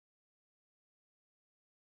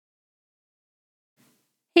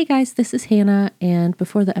Hey guys, this is Hannah, and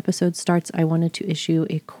before the episode starts, I wanted to issue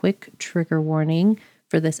a quick trigger warning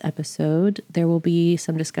for this episode. There will be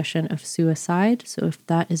some discussion of suicide, so if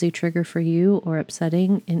that is a trigger for you or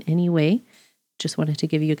upsetting in any way, just wanted to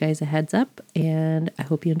give you guys a heads up, and I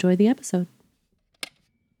hope you enjoy the episode.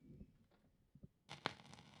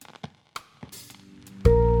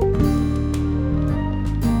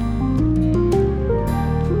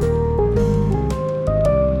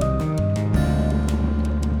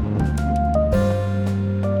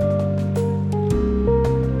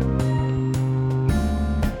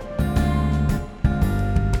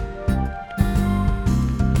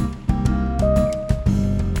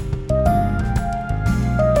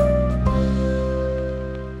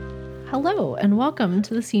 Hello, and welcome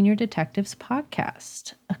to the Senior Detectives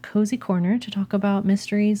Podcast, a cozy corner to talk about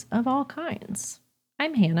mysteries of all kinds.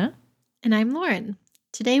 I'm Hannah. And I'm Lauren.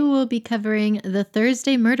 Today we will be covering The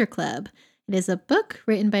Thursday Murder Club. It is a book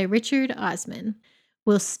written by Richard Osman.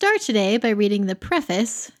 We'll start today by reading the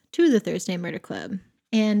preface to The Thursday Murder Club.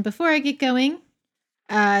 And before I get going,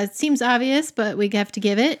 it seems obvious, but we have to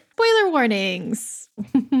give it spoiler warnings.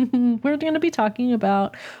 We're going to be talking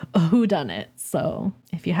about a whodunit. So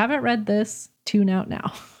if you haven't read this, tune out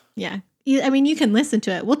now. Yeah. I mean, you can listen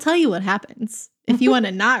to it. We'll tell you what happens if you want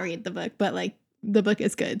to not read the book, but the book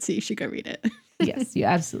is good, so you should go read it. Yes, you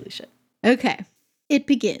absolutely should. Okay. It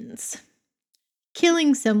begins.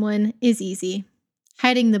 Killing someone is easy.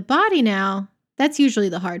 Hiding the body now, that's usually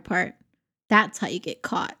the hard part. That's how you get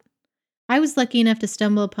caught. I was lucky enough to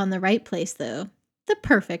stumble upon the right place, though. The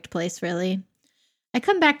perfect place, really. I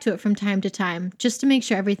come back to it from time to time, just to make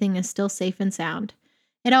sure everything is still safe and sound.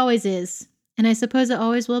 It always is, and I suppose it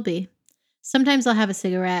always will be. Sometimes I'll have a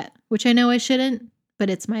cigarette, which I know I shouldn't, but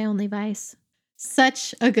it's my only vice.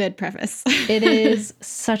 Such a good preface. It is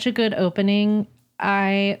such a good opening.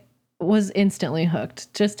 I was instantly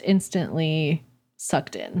hooked, just instantly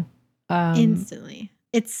sucked in. Instantly.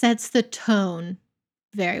 It sets the tone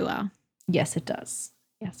very well. Yes, it does.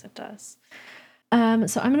 Yes, it does.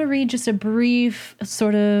 So I'm going to read just a brief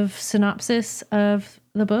sort of synopsis of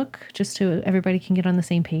the book, just so everybody can get on the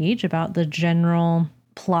same page about the general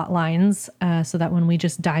plot lines, so that when we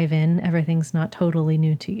just dive in, everything's not totally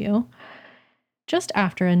new to you. Just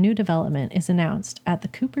after a new development is announced at the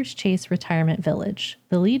Cooper's Chase Retirement Village,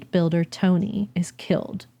 the lead builder, Tony, is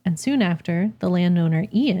killed, and soon after, the landowner,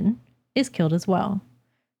 Ian, is killed as well.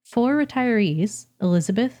 4 retirees,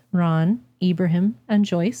 Elizabeth, Ron, Ibrahim, and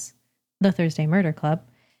Joyce, the Thursday Murder Club,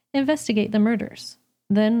 investigate the murders.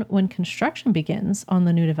 Then, when construction begins on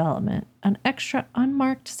the new development, an extra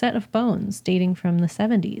unmarked set of bones dating from the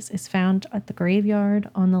 70s is found at the graveyard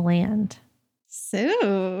on the land.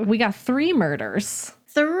 So, we got 3 murders.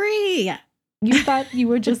 3! You thought you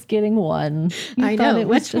were just getting one. I know, it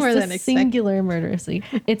was much more than a singular murder. See,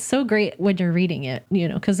 it's so great when you're reading it,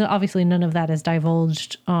 because obviously none of that is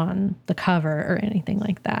divulged on the cover or anything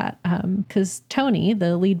like that. Because Tony,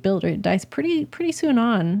 the lead builder, dies pretty soon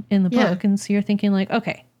on in the book, and so you're thinking like,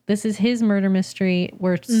 okay, this is his murder mystery.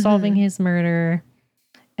 We're solving his murder,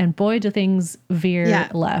 and boy, do things veer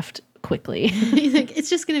left quickly. You think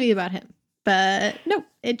it's just going to be about him. But nope,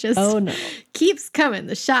 it just keeps coming.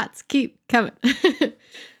 The shots keep coming. Okay.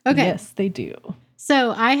 Yes, they do.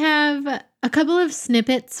 So I have a couple of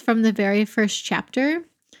snippets from the very first chapter.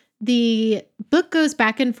 The book goes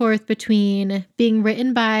back and forth between being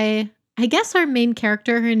written by, I guess, our main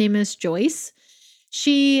character. Her name is Joyce.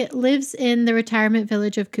 She lives in the retirement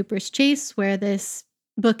village of Cooper's Chase, where this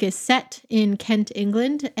book is set in Kent,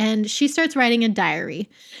 England, and she starts writing a diary.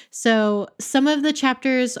 So some of the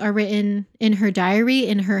chapters are written in her diary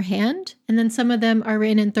in her hand, and then some of them are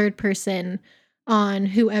written in third person on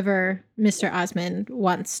whoever Mr. Osman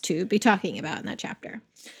wants to be talking about in that chapter.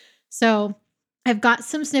 So I've got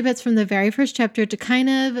some snippets from the very first chapter to kind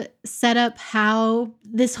of set up how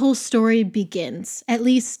this whole story begins, at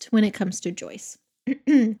least when it comes to Joyce.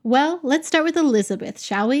 Well, let's start with Elizabeth,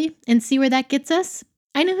 shall we? And see where that gets us?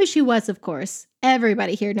 I know who she was, of course.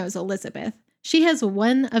 Everybody here knows Elizabeth. She has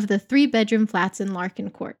one of the 3-bedroom flats in Larkin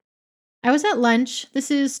Court. I was at lunch,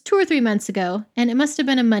 this is 2 or 3 months ago, and it must have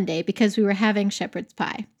been a Monday because we were having shepherd's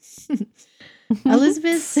pie.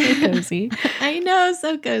 Elizabeth... So cozy. I know,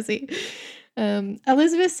 so cozy.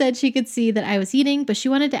 Elizabeth said she could see that I was eating, but she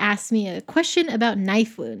wanted to ask me a question about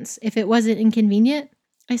knife wounds, if it wasn't inconvenient.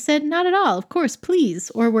 I said, not at all, of course, please,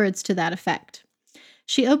 or words to that effect.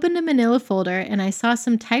 She opened a manila folder, and I saw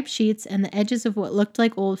some typed sheets and the edges of what looked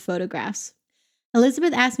like old photographs.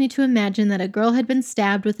 Elizabeth asked me to imagine that a girl had been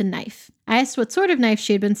stabbed with a knife. I asked what sort of knife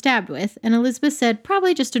she had been stabbed with, and Elizabeth said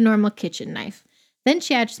probably just a normal kitchen knife. Then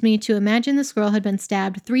she asked me to imagine this girl had been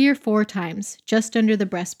stabbed 3 or 4 times, just under the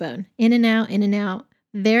breastbone. In and out.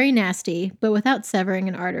 Very nasty, but without severing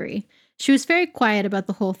an artery. She was very quiet about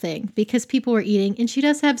the whole thing because people were eating and she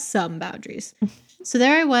does have some boundaries. So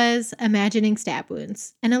there I was, imagining stab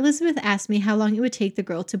wounds, and Elizabeth asked me how long it would take the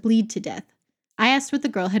girl to bleed to death. I asked what the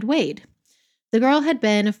girl had weighed. The girl had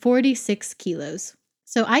been 46 kilos.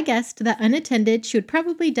 So I guessed that unattended, she would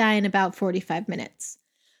probably die in about 45 minutes.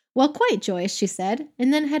 Well, quite, Joyce, she said,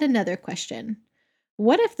 and then had another question.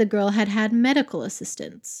 What if the girl had had medical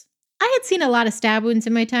assistance? I had seen a lot of stab wounds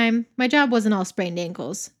in my time. My job wasn't all sprained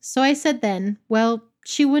ankles. So I said then, well,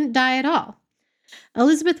 she wouldn't die at all.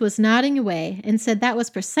 Elizabeth was nodding away and said that was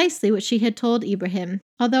precisely what she had told Ibrahim,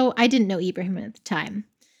 although I didn't know Ibrahim at the time.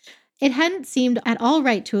 It hadn't seemed at all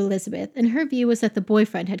right to Elizabeth, and her view was that the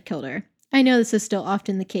boyfriend had killed her. I know this is still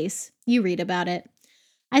often the case. You read about it.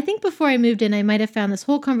 I think before I moved in, I might have found this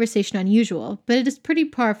whole conversation unusual, but it is pretty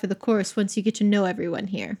par for the course once you get to know everyone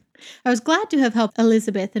here. I was glad to have helped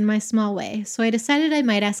Elizabeth in my small way, so I decided I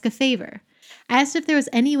might ask a favor. I asked if there was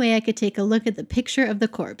any way I could take a look at the picture of the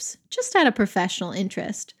corpse, just out of professional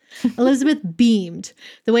interest. Elizabeth beamed,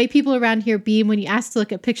 the way people around here beam when you ask to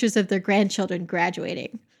look at pictures of their grandchildren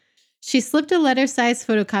graduating. She slipped a letter-sized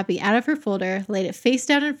photocopy out of her folder, laid it face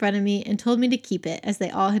down in front of me, and told me to keep it, as they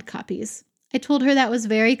all had copies. I told her that was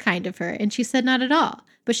very kind of her, and she said not at all,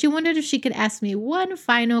 but she wondered if she could ask me one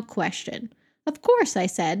final question. Of course, I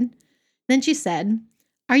said. Then she said,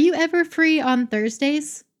 "Are you ever free on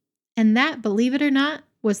Thursdays?" And that, believe it or not,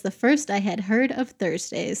 was the first I had heard of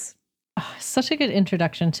Thursdays. Oh, such a good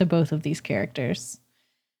introduction to both of these characters.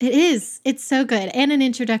 It is. It's so good. And an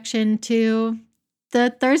introduction to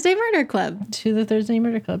the Thursday Murder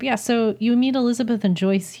Club. Yeah, so you meet Elizabeth and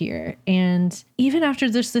Joyce here, and even after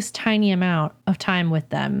just this tiny amount of time with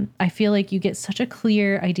them, I feel like you get such a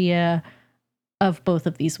clear idea of both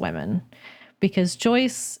of these women. Because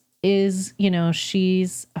Joyce is,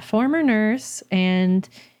 she's a former nurse, and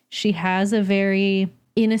she has a very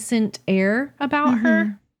innocent air about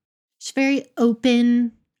her. She's very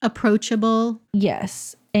open, approachable.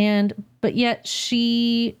 Yes. But yet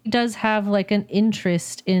she does have like an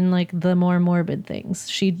interest in like the more morbid things.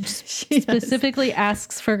 She specifically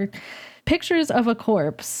asks for pictures of a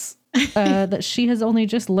corpse that she has only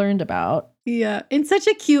just learned about. Yeah, in such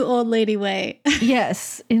a cute old lady way.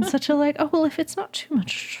 Yes, in such a like, oh, well, if it's not too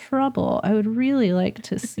much trouble, I would really like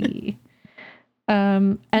to see.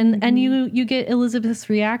 And you get Elizabeth's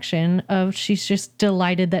reaction of she's just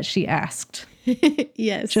delighted that she asked.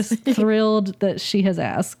 Yes. Just thrilled that she has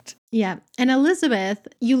asked. Yeah. And Elizabeth,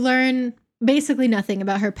 you learn basically nothing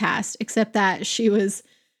about her past except that she was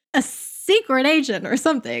a secret agent or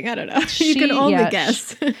something. I don't know. You can only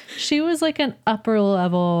guess. She was like an upper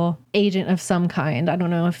level agent of some kind. I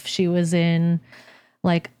don't know if she was in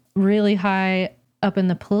like really high up in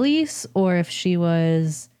the police or if she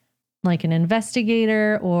was like an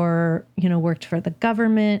investigator or, worked for the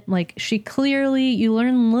government. Like she clearly, you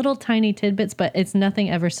learn little tiny tidbits, but it's nothing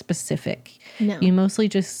ever specific. No. You mostly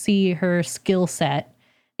just see her skill set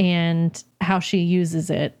and how she uses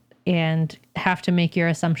it and have to make your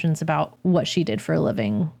assumptions about what she did for a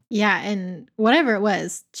living. Yeah. And whatever it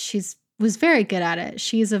was, was very good at it.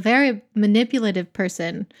 She's a very manipulative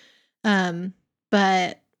person,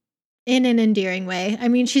 but in an endearing way. I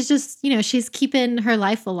mean, she's just, she's keeping her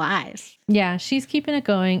life alive. Yeah, she's keeping it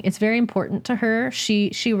going. It's very important to her.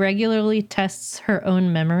 She regularly tests her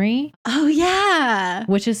own memory. Oh, yeah.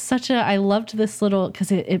 Which is I loved this little,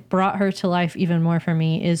 because it brought her to life even more for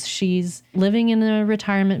me, is she's living in a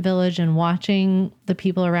retirement village and watching the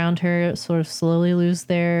people around her sort of slowly lose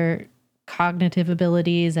their cognitive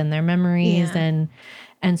abilities and their memories. Yeah.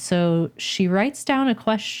 And so she writes down a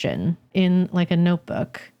question in like a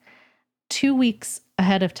notebook 2 weeks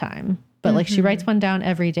ahead of time, but like she writes one down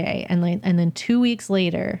every day, and then 2 weeks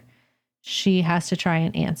later she has to try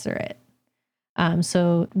and answer it.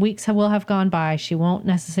 So weeks will have gone by. She won't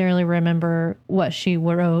necessarily remember what she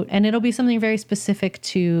wrote, and it'll be something very specific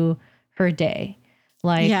to her day.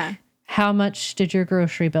 Like, how much did your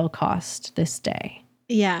grocery bill cost this day?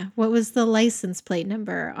 Yeah. What was the license plate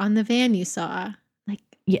number on the van you saw?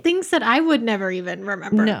 Things that I would never even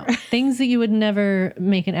remember. No, things that you would never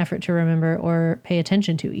make an effort to remember or pay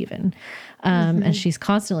attention to even. And she's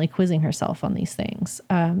constantly quizzing herself on these things.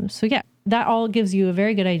 So yeah, that all gives you a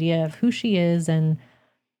very good idea of who she is and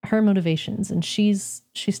her motivations. And she's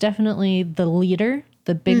definitely the leader,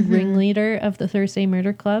 the big ringleader of the Thursday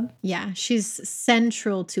Murder Club. Yeah, she's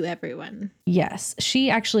central to everyone. Yes, she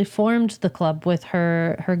actually formed the club with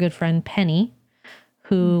her good friend Penny,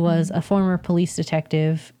 who was a former police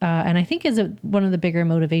detective, and I think is one of the bigger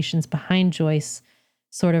motivations behind Joyce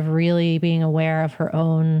sort of really being aware of her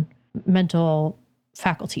own mental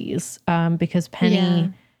faculties, because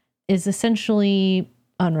Penny is essentially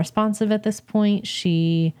unresponsive at this point.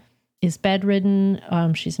 She is bedridden.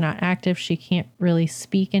 She's not active. She can't really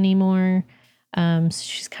speak anymore. So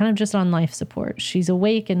she's kind of just on life support. She's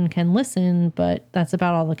awake and can listen, but that's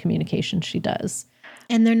about all the communication she does.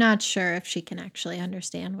 And they're not sure if she can actually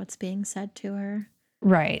understand what's being said to her.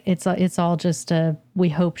 Right. It's all just we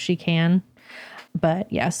hope she can.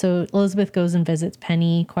 But yeah, so Elizabeth goes and visits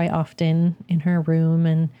Penny quite often in her room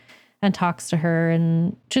and talks to her,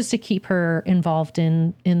 and just to keep her involved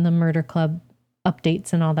in the murder club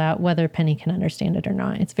updates and all that, whether Penny can understand it or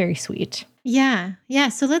not. It's very sweet. Yeah. Yeah.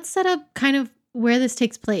 So let's set up kind of where this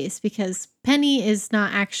takes place, because Penny is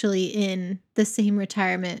not actually in the same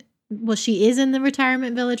retirement. Well, she is in the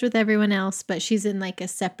retirement village with everyone else, but she's in like a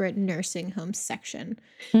separate nursing home section.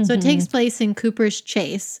 So it takes place in Cooper's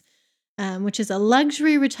Chase, which is a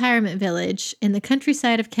luxury retirement village in the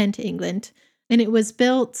countryside of Kent, England. And it was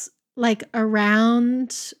built like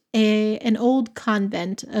around an old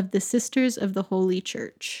convent of the Sisters of the Holy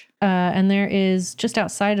Church. And there is, just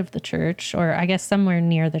outside of the church, or I guess somewhere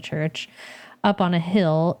near the church, up on a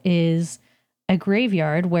hill, is a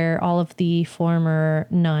graveyard where all of the former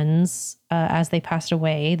nuns, as they passed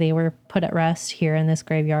away, they were put at rest here in this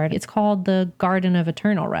graveyard. It's called the Garden of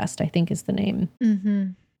Eternal Rest, I think is the name.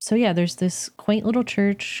 Mm-hmm. So yeah, there's this quaint little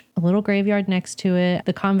church, a little graveyard next to it.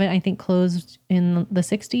 The convent, I think, closed in the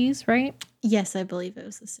 60s, right? Yes, I believe it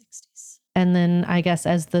was the 60s. And then I guess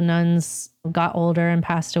as the nuns got older and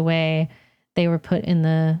passed away, they were put in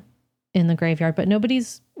the graveyard. But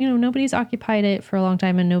nobody's occupied it for a long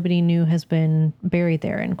time, and nobody new has been buried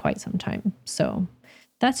there in quite some time. So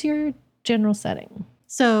that's your general setting.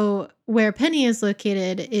 So where Penny is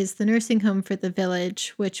located is the nursing home for the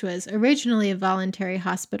village, which was originally a voluntary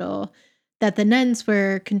hospital that the nuns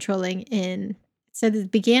were controlling in. So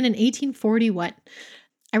it began in 1841.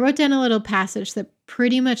 I wrote down a little passage that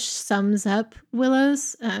pretty much sums up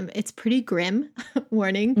Willow's. It's pretty grim,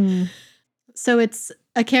 warning. So it's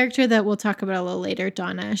a character that we'll talk about a little later,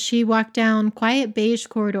 Donna. She walked down quiet beige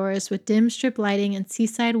corridors with dim strip lighting and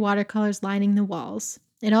seaside watercolors lining the walls.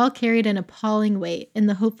 It all carried an appalling weight, and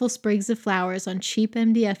the hopeful sprigs of flowers on cheap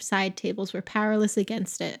MDF side tables were powerless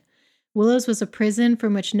against it. Willow's was a prison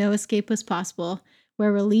from which no escape was possible,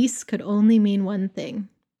 where release could only mean one thing.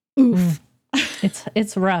 Oof.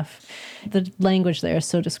 It's rough. The language there is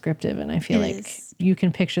so descriptive, and I feel like you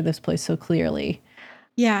can picture this place so clearly.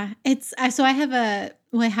 Yeah, so I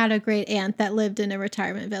had a great aunt that lived in a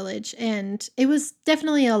retirement village, and it was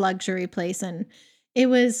definitely a luxury place, and it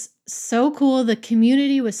was so cool. The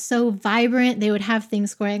community was so vibrant. They would have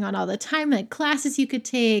things going on all the time, like classes you could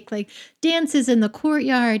take, like dances in the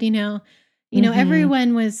courtyard,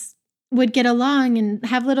 everyone would get along and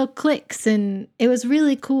have little cliques, and it was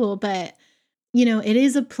really cool. But, it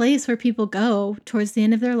is a place where people go towards the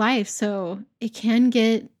end of their life. So it can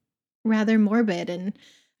get rather morbid. And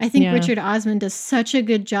I think Richard Osman does such a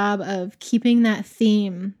good job of keeping that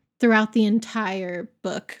theme throughout the entire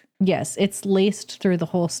book. Yes, it's laced through the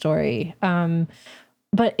whole story.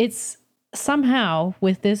 But it's somehow,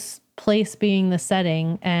 with this place being the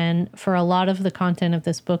setting, and for a lot of the content of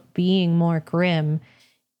this book being more grim,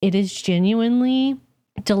 it is genuinely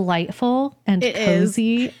delightful and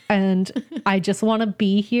cozy. And I just want to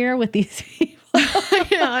be here with these people.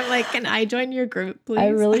 I'm like, can I join your group, please? I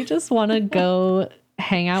really just want to go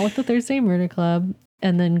hang out with the Thursday Murder Club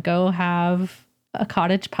and then go have a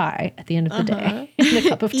cottage pie at the end of the day and a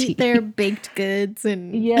cup of tea. Eat their baked goods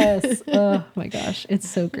and yes. Oh my gosh, it's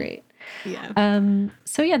so great. Yeah.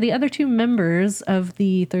 So yeah, the other two members of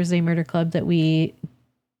the Thursday Murder Club that we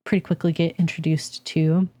pretty quickly get introduced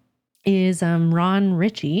to is Ron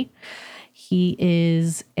Ritchie. He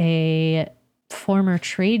is a former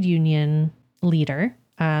trade union leader.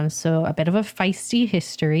 So a bit of a feisty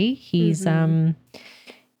history. He's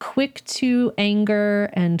quick to anger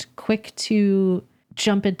and quick to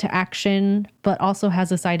jump into action, but also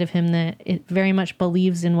has a side of him that it very much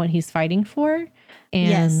believes in what he's fighting for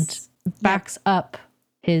and backs up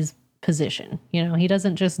his position. He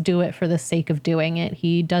doesn't just do it for the sake of doing it.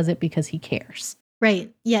 He does it because he cares.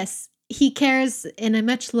 Right. Yes. He cares in a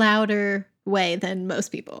much louder way than most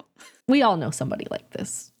people. We all know somebody like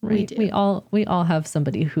this, right? We do. We all have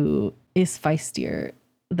somebody who is feistier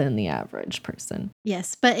than the average person.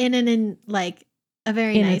 Yes, but in like a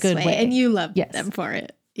very nice good way. And you love them for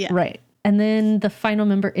it. Yeah. Right. And then the final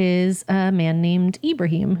member is a man named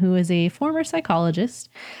Ibrahim, who is a former psychologist,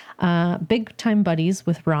 big time buddies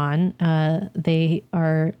with Ron. They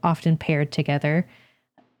are often paired together,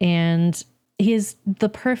 and he is the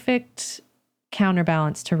perfect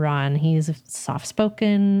counterbalance to Ron. He's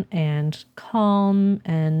soft-spoken and calm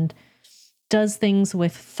and does things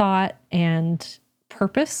with thought and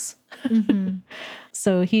purpose. Mm-hmm.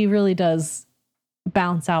 So he really does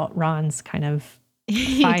balance out Ron's kind of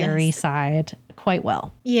He fiery does. side quite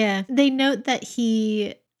well. Yeah. They note that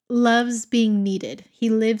he loves being needed. He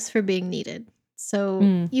lives for being needed.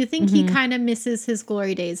 So you think he kind of misses his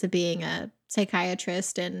glory days of being a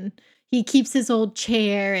psychiatrist, and he keeps his old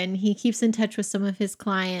chair and he keeps in touch with some of his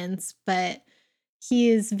clients, but he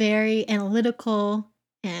is very analytical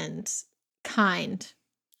and kind.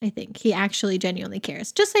 I think he actually genuinely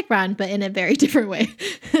cares, just like Ron, but in a very different way.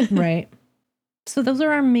 Right. So those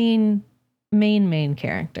are our main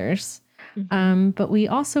characters. But we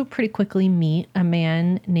also pretty quickly meet a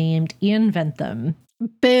man named Ian Ventham.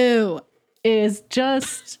 Boo. Is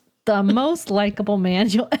just the most likable man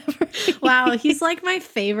you'll ever meet. Wow, he's like my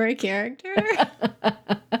favorite character.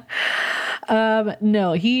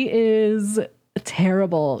 No, he is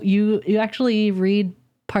terrible. You actually read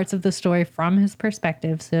parts of the story from his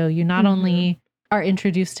perspective, so you not only are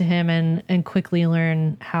introduced to him and quickly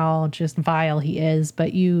learn how just vile he is,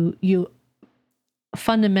 but you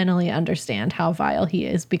fundamentally understand how vile he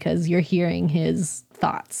is because you're hearing his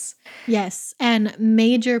thoughts. Yes, and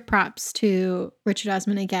major props to Richard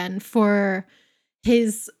Osman again for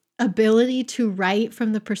his ability to write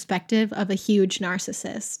from the perspective of a huge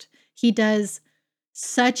narcissist. He does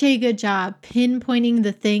such a good job pinpointing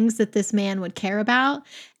the things that this man would care about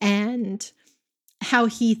and how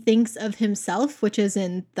he thinks of himself, which is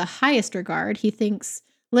in the highest regard. He thinks,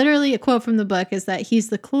 literally a quote from the book is that he's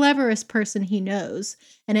the cleverest person he knows,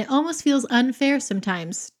 and it almost feels unfair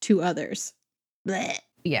sometimes to others. Blech.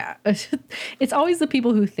 Yeah. It's always the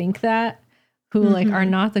people who think that who like are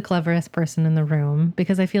not the cleverest person in the room,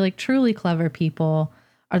 because I feel like truly clever people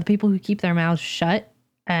are the people who keep their mouths shut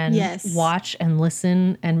and watch and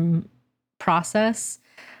listen and process.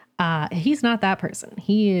 He's not that person.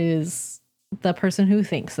 He is the person who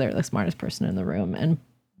thinks they're the smartest person in the room. And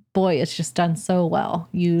boy, it's just done so well.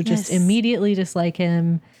 You just immediately dislike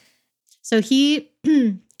him. So he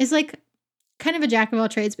is like kind of a jack of all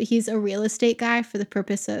trades, but he's a real estate guy for the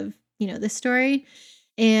purpose of, this story.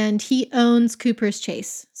 And he owns Cooper's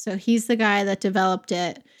Chase. So he's the guy that developed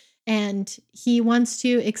it, and he wants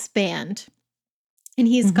to expand. And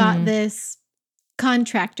he's got this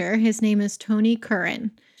contractor. His name is Tony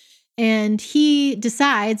Curran. And he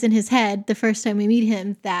decides in his head the first time we meet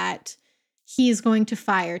him that he's going to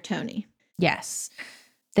fire Tony. Yes.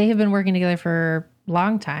 They have been working together for a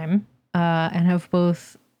long time and have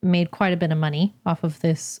both made quite a bit of money off of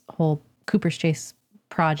this whole Cooper's Chase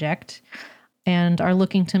project and are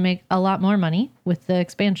looking to make a lot more money with the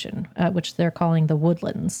expansion, which they're calling the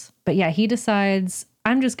Woodlands. But yeah, he decides,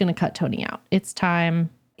 I'm just going to cut Tony out. It's time.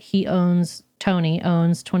 Tony owns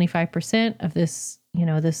 25% of this,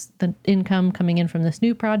 the income coming in from this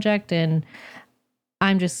new project. And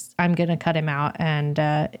I'm going to cut him out.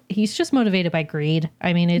 And he's just motivated by greed.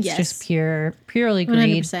 I mean, it's just purely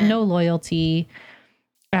greed, 100%. No loyalty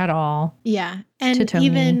at all. Yeah. And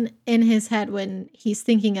even in his head, when he's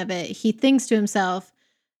thinking of it, he thinks to himself,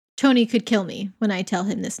 Tony could kill me when I tell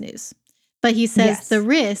him this news. But he says the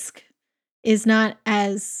risk is not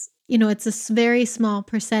as, it's a very small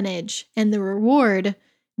percentage, and the reward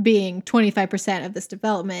being 25% of this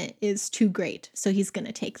development is too great. So he's going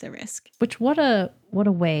to take the risk. Which what a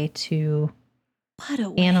way to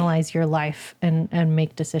analyze your life and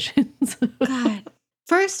make decisions. God.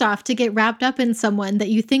 First off, to get wrapped up in someone that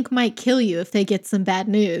you think might kill you if they get some bad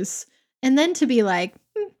news. And then to be like,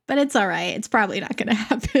 but it's all right. It's probably not going to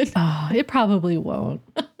happen. Oh, it probably won't.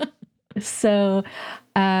 So,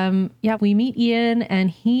 we meet Ian, and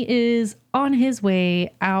he is on his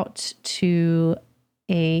way out to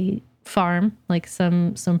a farm, like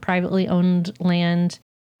some privately owned land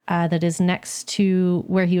that is next to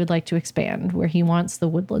where he would like to expand, where he wants the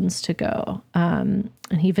Woodlands to go. And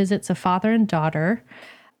he visits a father and daughter,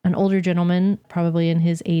 an older gentleman, probably in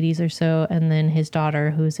his 80s or so, and then his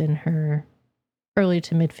daughter, who's in her early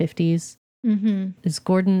to mid 50s. Is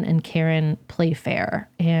Gordon and Karen Playfair,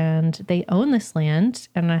 and they own this land,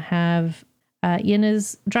 and Ian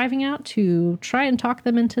is driving out to try and talk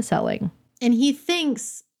them into selling. And he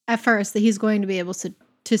thinks at first that he's going to be able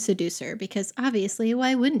to seduce her, because obviously,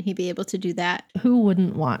 why wouldn't he be able to do that? Who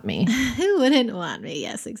wouldn't want me? Who wouldn't want me?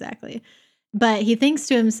 Yes, exactly. But he thinks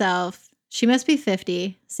to himself, she must be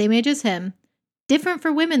 50, same age as him. Different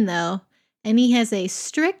for women, though. And he has a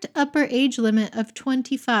strict upper age limit of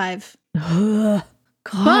 25. God,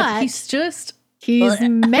 but he's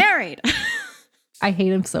married. I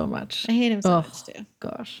hate him so much. I hate him so Oh, much too.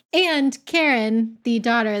 gosh. And Karen, the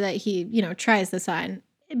daughter that he, tries this on,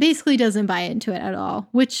 basically doesn't buy into it at all,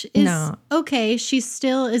 which is No. okay. She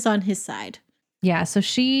still is on his side. Yeah, so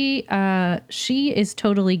she is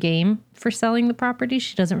totally game for selling the property.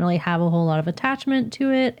 She doesn't really have a whole lot of attachment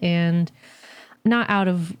to it, and not out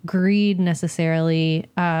of greed necessarily,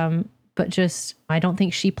 but just I don't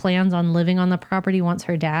think she plans on living on the property once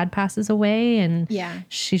her dad passes away. And Yeah.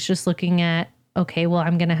 she's just looking at, okay, well,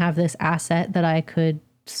 I'm going to have this asset that I could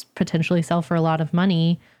potentially sell for a lot of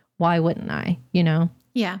money. Why wouldn't I?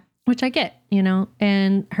 Yeah. Which I get,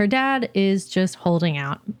 and her dad is just holding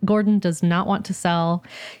out. Gordon does not want to sell.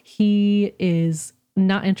 He is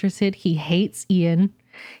not interested. He hates Ian.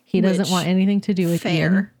 He doesn't want anything to do with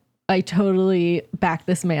Ian. I totally back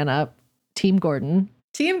this man up. Team Gordon.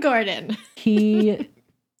 Team Gordon. He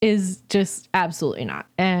is just absolutely not,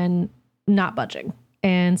 and not budging.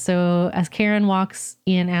 And so as Karen walks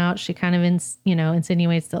Ian out, she kind of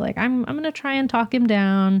insinuates that like, I'm going to try and talk him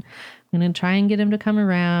down. I'm going to try and get him to come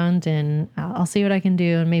around, and I'll see what I can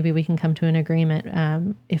do. And maybe we can come to an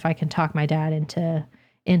agreement if I can talk my dad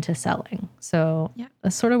into selling. So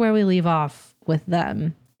that's sort of where we leave off with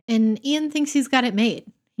them. And Ian thinks he's got it made.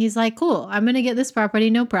 He's like, cool, I'm going to get this property.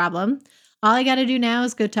 No problem. All I got to do now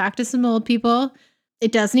is go talk to some old people.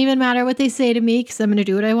 It doesn't even matter what they say to me because I'm going to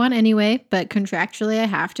do what I want anyway. But contractually, I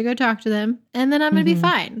have to go talk to them. And then I'm going to be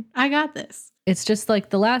fine. I got this. It's just like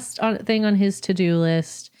the last thing on his to-do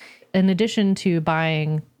list. In addition to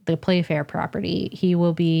buying the Playfair property,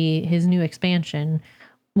 his new expansion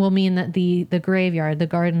will mean that the graveyard, the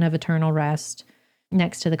Garden of Eternal Rest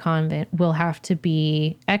next to the convent, will have to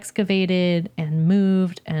be excavated and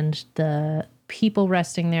moved, and the people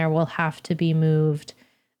resting there will have to be moved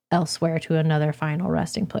elsewhere to another final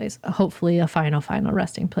resting place. Hopefully a final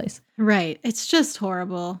resting place. Right. It's just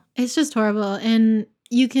horrible. It's just horrible. And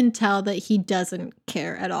you can tell that he doesn't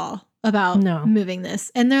care at all about moving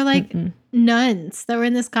this. And they're like nuns that were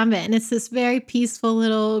in this convent. And it's this very peaceful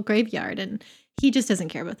little graveyard. And he just doesn't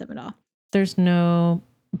care about them at all. There's no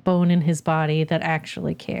bone in his body that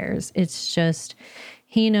actually cares. It's just,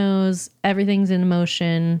 he knows everything's in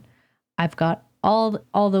motion. I've got all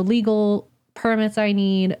the legal permits I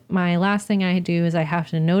need. My last thing I do is I have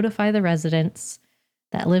to notify the residents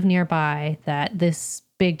that live nearby that this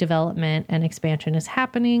big development and expansion is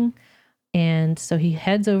happening. And so he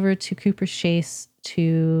heads over to Cooper's Chase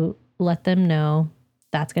to let them know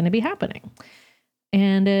that's going to be happening.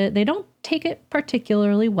 And they don't take it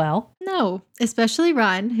particularly well. No, especially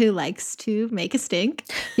Ron, who likes to make a stink.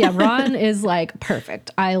 Yeah, Ron is like, perfect.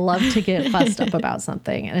 I love to get fussed up about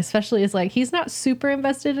something. And especially it's like, he's not super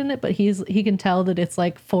invested in it, but he can tell that it's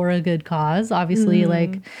like for a good cause. Obviously,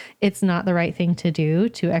 like it's not the right thing to do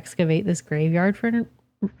to excavate this graveyard for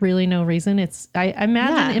really no reason. I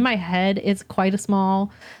imagine in my head, it's quite a small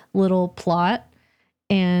little plot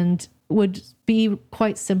and would be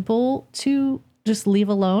quite simple to just leave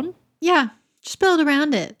alone. Yeah. Just build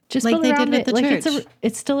around it. Just like build they around did it. with the Like church.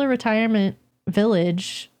 it's still a retirement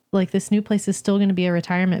village. Like this new place is still going to be a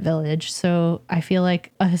retirement village. So I feel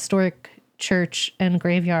like a historic church and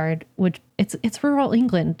graveyard it's rural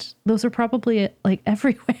England. Those are probably like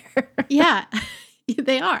everywhere. Yeah,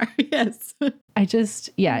 they are. Yes. I just,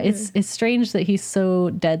 it's strange that he's so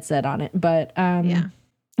dead set on it. But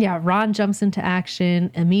Ron jumps into action,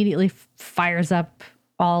 immediately fires up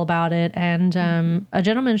all about it. And a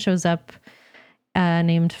gentleman shows up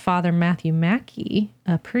named Father Matthew Mackey,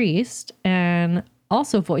 a priest, and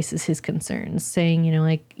also voices his concerns, saying,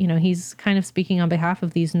 he's kind of speaking on behalf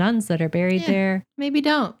of these nuns that are buried there. Maybe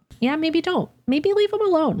don't. Yeah, maybe don't. Maybe leave them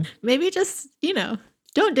alone. Maybe just,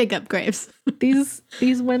 don't dig up graves. These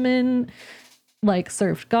women like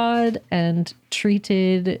served God and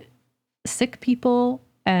treated sick people,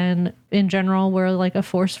 and in general were like a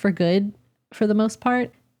force for good for the most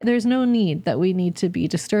part. There's no need that we need to be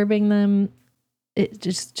disturbing them. It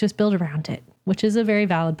just build around it, which is a very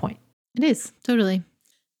valid point. It is, totally.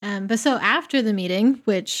 But so after the meeting,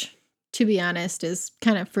 which to be honest is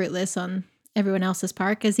kind of fruitless on everyone else's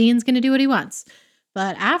part because Ian's going to do what he wants.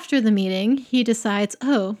 But after the meeting, he decides,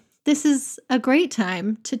 this is a great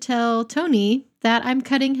time to tell Tony that I'm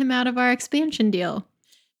cutting him out of our expansion deal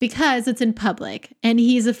because it's in public and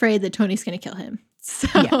he's afraid that Tony's going to kill him.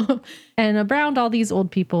 So, and around all these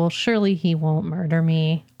old people, surely he won't murder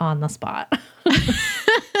me on the spot.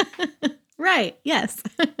 Right. Yes.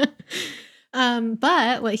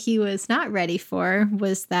 But what he was not ready for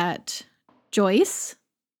was that Joyce,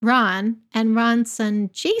 Ron, and Ron's son,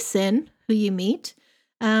 Jason, who you meet,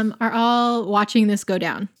 are all watching this go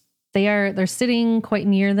down. They're sitting quite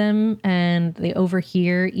near them, and they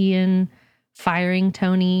overhear Ian firing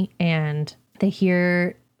Tony, and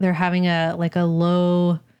they're having a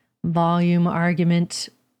low volume argument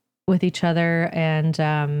with each other,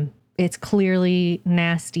 and it's clearly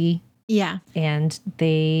nasty. Yeah. And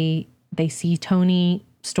they see Tony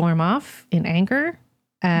storm off in anger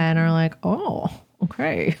and are like, oh,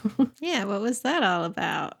 okay. Yeah, what was that all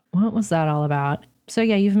about? What was that all about? So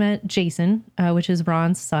yeah, you've met Jason, which is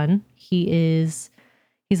Ron's son. He's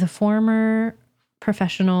a former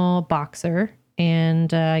professional boxer,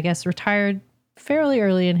 and I guess retired fairly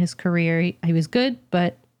early in his career. He was good,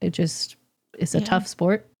 but it's a tough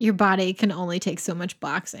sport. Your body can only take so much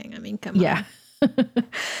boxing. I mean, come on. Yeah.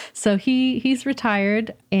 So he's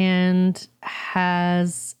retired and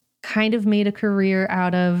has kind of made a career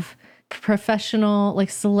out of professional, like,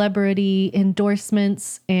 celebrity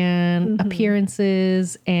endorsements and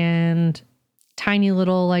appearances and tiny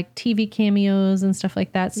little, like, TV cameos and stuff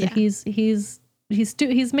like that. So he's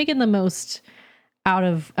making the most out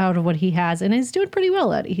of what he has, and he's doing pretty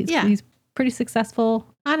well at it. He's pretty successful.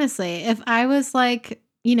 Honestly, if I was like,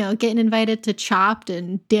 getting invited to Chopped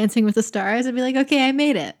and Dancing with the Stars, I'd be like, okay, I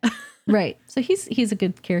made it. Right. So he's a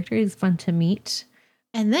good character. He's fun to meet.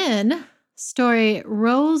 And then story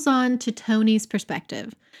rolls on to Tony's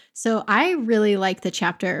perspective. So I really like the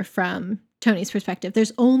chapter from Tony's perspective.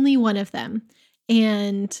 There's only one of them.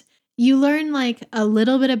 And you learn like a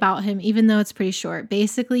little bit about him, even though it's pretty short.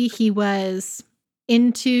 Basically, he was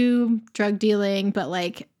into drug dealing, but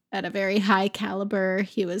like at a very high caliber.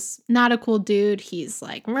 He was not a cool dude. He's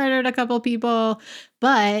like murdered a couple people,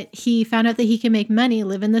 but he found out that he can make money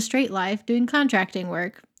living the straight life doing contracting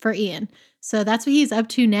work for Ian. So that's what he's up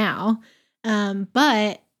to now.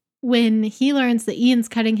 But when he learns that Ian's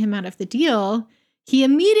cutting him out of the deal, he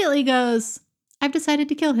immediately goes, I've decided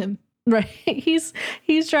to kill him. Right. He's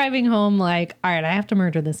driving home like, all right, I have to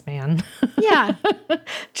murder this man. Yeah.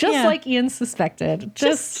 Just like Ian suspected.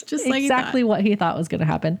 Just like exactly what he thought was going to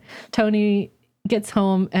happen. Tony gets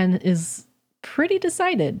home and is pretty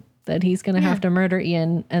decided that he's going to have to murder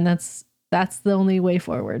Ian. And that's the only way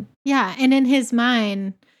forward. Yeah. And in his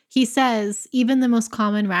mind, he says, even the most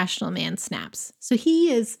common rational man snaps. So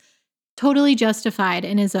he is totally justified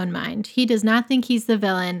in his own mind. He does not think he's the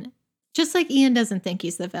villain. Just like Ian doesn't think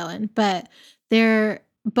he's the villain, but they're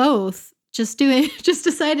both just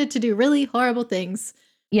decided to do really horrible things.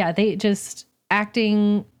 Yeah, they just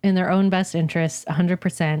acting in their own best interest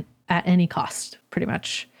 100% at any cost, pretty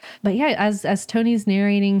much. But yeah, as Tony's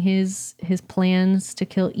narrating his plans to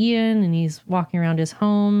kill Ian and he's walking around his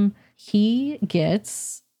home, he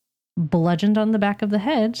gets bludgeoned on the back of the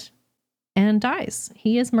head and dies.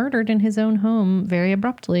 He is murdered in his own home very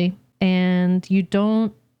abruptly, and you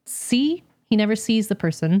don't see, he never sees the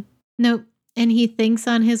person. Nope. And he thinks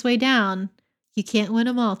on his way down, you can't win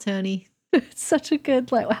them all, Tony. It's such a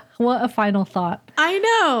good, like, what a final thought. I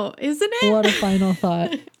know, isn't it? What a final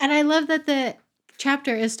thought. And I love that the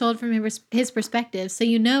chapter is told from his perspective. So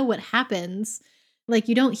you know what happens. Like,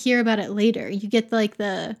 you don't hear about it later. You get like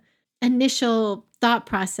the initial thought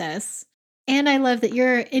process. And I love that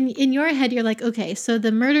you're in your head, you're like, okay, so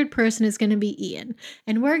the murdered person is going to be Ian.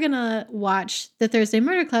 And we're going to watch the Thursday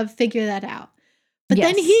Murder Club figure that out. But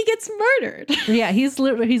then he gets murdered. Yeah, he's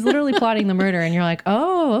literally plotting the murder. And you're like,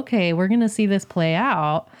 oh, okay, we're going to see this play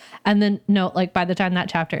out. And then, no, like by the time that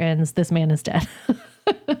chapter ends, this man is dead.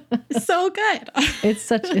 So good. It's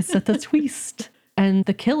such a twist. And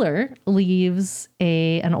the killer leaves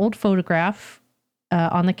an old photograph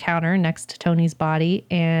on the counter next to Tony's body,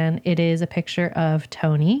 and it is a picture of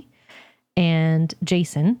Tony and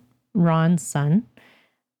Jason, Ron's son,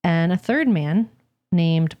 and a third man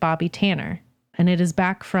named Bobby Tanner. And it is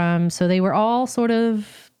back from, so they were all sort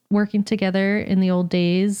of working together in the old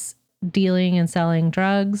days, dealing and selling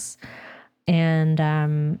drugs,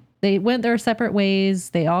 and they went their separate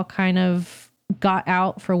ways. They all kind of got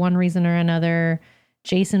out for one reason or another.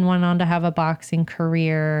 Jason went on to have a boxing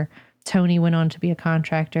career. Tony went on to be a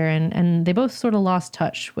contractor, and they both sort of lost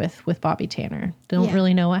touch with Bobby Tanner. Don't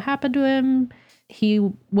really know what happened to him. He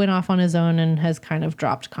went off on his own and has kind of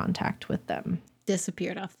dropped contact with them.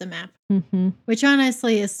 Disappeared off the map. Mm-hmm. Which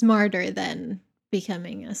honestly is smarter than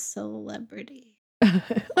becoming a celebrity.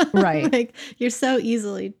 Right. Like, you're so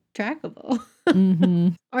easily trackable. Mm-hmm.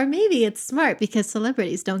 Or maybe it's smart because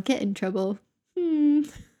celebrities don't get in trouble. Yeah,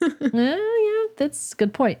 that's a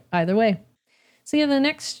good point. Either way. So yeah, the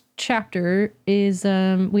next chapter is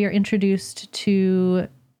we are introduced to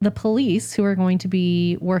the police who are going to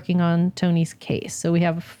be working on Tony's case. So we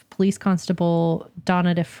have Police Constable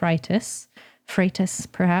Donna de Freitas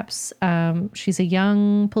perhaps. She's a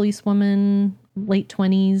young policewoman, late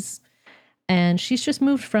 20s, And she's just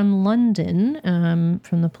moved from London,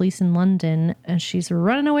 from the police in London, and she's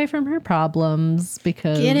running away from her problems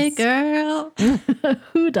because... Get it, girl.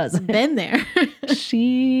 Who doesn't? Been there.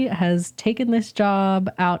 She has taken this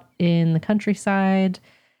job out in the countryside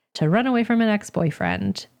to run away from an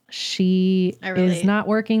ex-boyfriend. She is not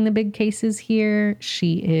working the big cases here.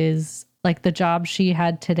 She is like the job she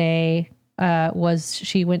had today was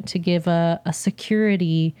she went to give a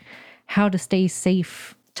security how to stay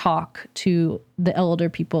safe talk to the elder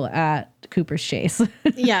people at Cooper's Chase.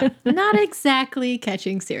 Yeah, not exactly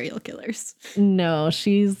catching serial killers. No,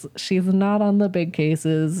 she's not on the big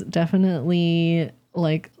cases. Definitely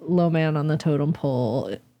like low man on the totem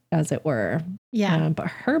pole, as it were. Yeah. But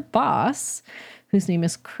her boss, whose name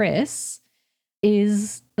is Chris,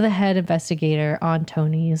 is the head investigator on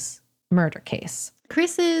Tony's murder case.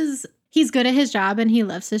 Chris he's good at his job and he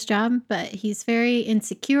loves his job, but he's very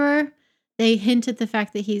insecure. They hint at the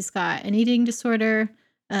fact that he's got an eating disorder.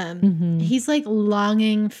 He's like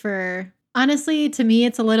longing for, honestly, to me,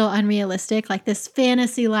 it's a little unrealistic, like this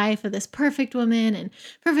fantasy life of this perfect woman and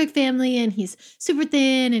perfect family. And he's super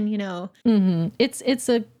thin and, you know. It's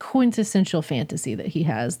a quintessential fantasy that he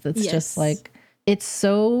has. That's just like, it's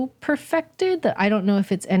so perfected that I don't know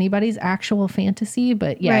if it's anybody's actual fantasy,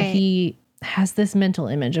 but he has this mental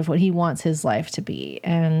image of what he wants his life to be.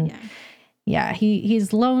 And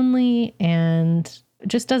he's lonely and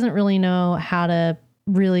just doesn't really know how to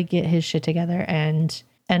really get his shit together and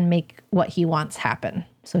make what he wants happen.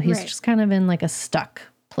 So he's just kind of in like a stuck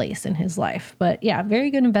place in his life. But yeah, very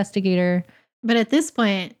good investigator. But at this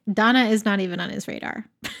point, Donna is not even on his radar.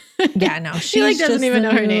 Yeah, no, she like doesn't even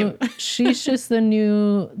know her name. She's just the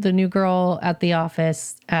new girl at the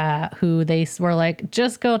office who they were like,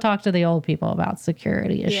 just go talk to the old people about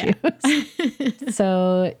security issues. Yeah.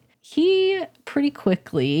 So he pretty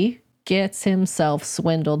quickly gets himself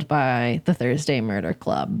swindled by the Thursday Murder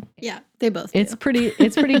Club. Yeah, they both do. It's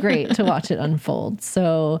pretty great to watch it unfold.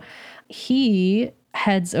 So he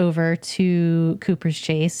heads over to Cooper's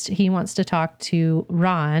Chase. He wants to talk to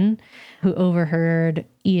Ron, who overheard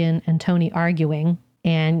Ian and Tony arguing,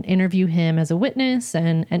 and interview him as a witness,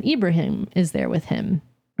 and Ibrahim is there with him.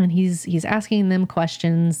 And he's asking them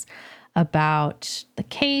questions about the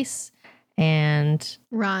case. And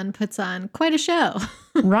Ron puts on quite a show.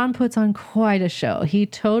 He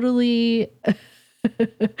totally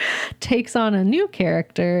takes on a new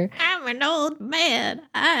character. I'm an old man.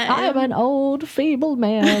 I'm an old, feeble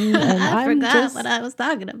man. And I forgot what I was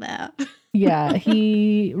talking about. Yeah,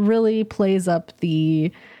 he really plays up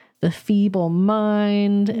the feeble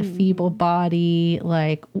mind, feeble body,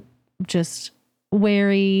 like just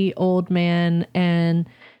wary old man, and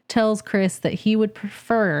tells Chris that he would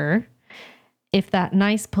prefer if that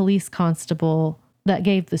nice police constable that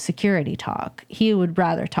gave the security talk, he would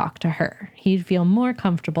rather talk to her. He'd feel more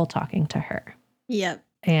comfortable talking to her. Yep.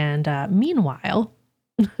 And meanwhile,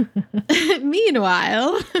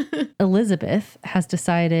 Elizabeth has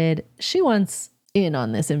decided she wants in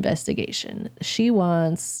on this investigation. She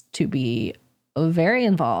wants to be very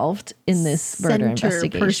involved in this murder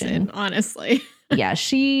investigation. Honestly. Yeah,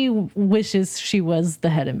 she wishes she was the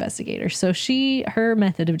head investigator. So her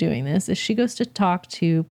method of doing this is she goes to talk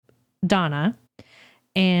to Donna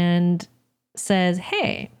and says,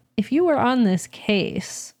 hey, if you were on this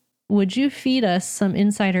case, would you feed us some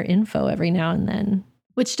insider info every now and then?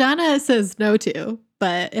 Which Donna says no to,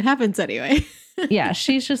 but it happens anyway. Yeah,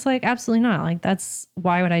 she's just like, absolutely not. Like,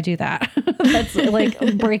 why would I do that? That's like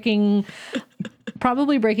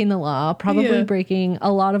probably breaking the law, breaking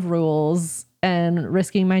a lot of rules and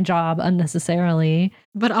risking my job unnecessarily.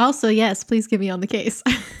 But also, yes, please get me on the case.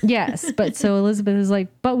 Yes. But so Elizabeth is like,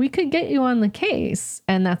 but we could get you on the case.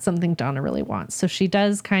 And that's something Donna really wants. So she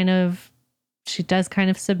does kind of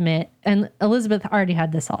submit. And Elizabeth already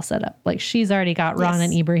had this all set up. Like she's already got Ron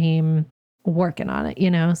and Ibrahim working on it,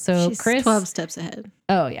 you know? So she's Chris, 12 steps ahead.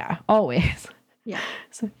 Oh yeah, always. Yeah.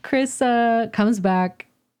 So Chris comes back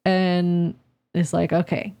and is like,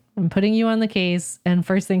 okay, I'm putting you on the case. And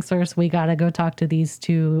first things first, we got to go talk to these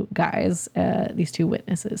two guys, these two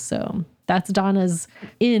witnesses. So that's Donna's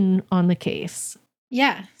in on the case.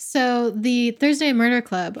 Yeah. So the Thursday Murder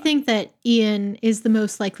Club think that Ian is the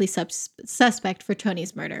most likely suspect for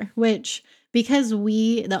Tony's murder, which because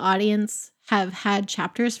we, the audience, have had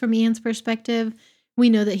chapters from Ian's perspective, we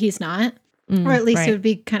know that he's not, or at least it would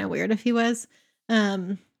be kind of weird if he was.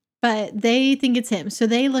 But they think it's him. So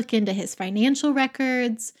they look into his financial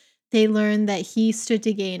records. They learn that he stood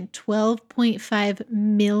to gain 12.5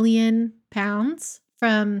 million pounds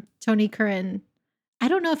from Tony Curran. I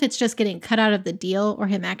don't know if it's just getting cut out of the deal or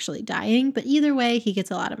him actually dying, but either way, he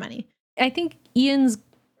gets a lot of money. I think Ian's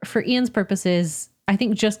for Ian's purposes, I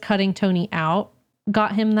think just cutting Tony out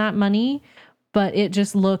got him that money, but it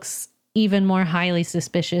just looks even more highly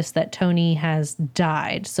suspicious that Tony has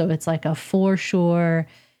died. So it's like a for sure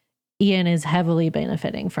Ian is heavily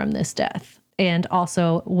benefiting from this death, and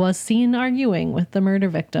also was seen arguing with the murder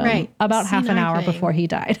victim about half an hour before he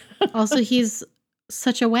died. Also, he's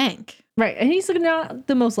such a wank. Right. And he's not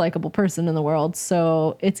the most likable person in the world.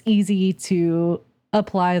 So it's easy to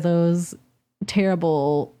apply those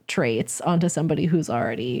terrible traits onto somebody who's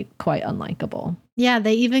already quite unlikable. Yeah,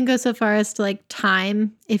 they even go so far as to like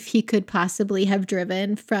time if he could possibly have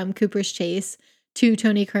driven from Cooper's Chase to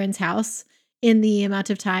Tony Kern's house in the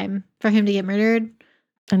amount of time for him to get murdered.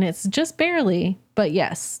 And it's just barely, but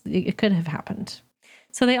yes, it could have happened.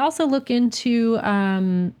 So they also look into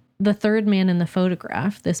the third man in the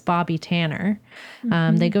photograph, this Bobby Tanner.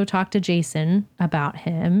 They go talk to Jason about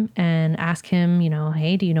him and ask him,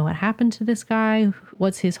 hey, do you know what happened to this guy?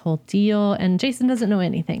 What's his whole deal? And Jason doesn't know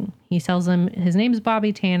anything. He tells them his name's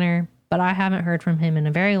Bobby Tanner, but I haven't heard from him in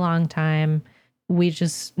a very long time. We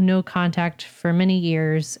just no contact for many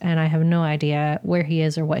years, and I have no idea where he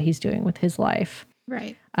is or what he's doing with his life.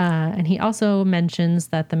 Right. And he also mentions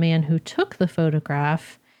that the man who took the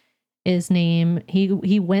photograph,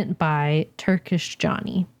 he went by Turkish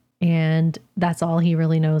Johnny, and that's all he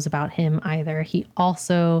really knows about him either. He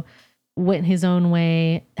also went his own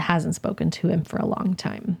way, hasn't spoken to him for a long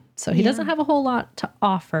time. So he doesn't have a whole lot to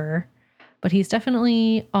offer, but he's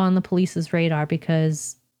definitely on the police's radar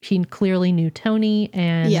because he clearly knew Tony,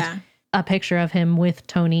 and a picture of him with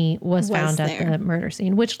Tony was found there at the murder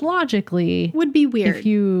scene, which logically would be weird. If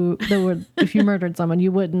you murdered someone,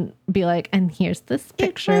 you wouldn't be like, and here's this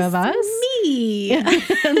picture of us. Me.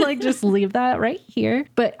 And like just leave that right here.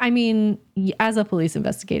 But I mean, as a police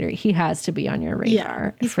investigator, he has to be on your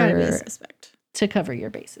radar he's gotta be a suspect to cover your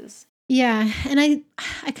bases. Yeah. And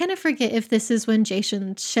I kind of forget if this is when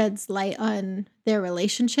Jason sheds light on their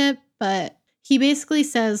relationship, but he basically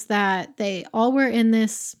says that they all were in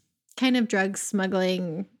this kind of drug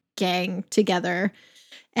smuggling gang together.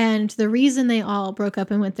 And the reason they all broke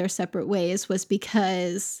up and went their separate ways was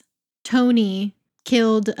because Tony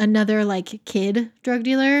killed another like kid drug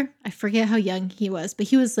dealer. I forget how young he was, but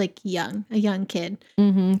he was like a young kid.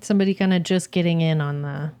 Somebody kind of just getting in on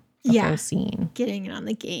the whole scene. Getting in on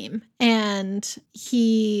the game. And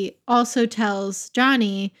he also tells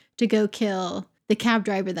Johnny to go kill the cab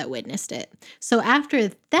driver that witnessed it. So after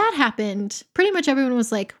that happened, pretty much everyone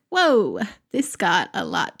was like, whoa, this got a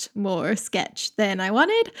lot more sketch than I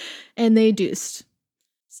wanted. And they deuced.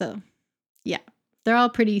 So yeah, they're all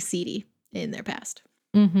pretty seedy in their past.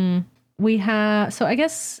 We have, so I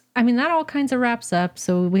guess, that all kinds of wraps up.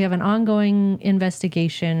 So we have an ongoing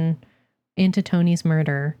investigation into Tony's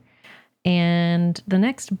murder. And the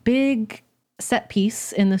next big set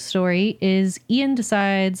piece in the story is Ian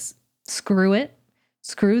decides, screw it.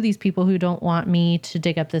 Screw these people who don't want me to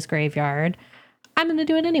dig up this graveyard. I'm going to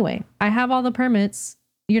do it anyway. I have all the permits.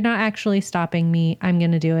 You're not actually stopping me. I'm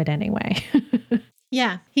going to do it anyway.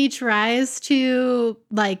 Yeah. He tries to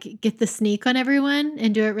like get the sneak on everyone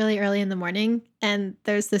and do it really early in the morning. And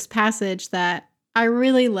there's this passage that I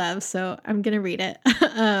really love, so I'm going to read it.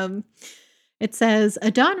 It says, a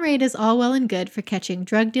dawn raid is all well and good for catching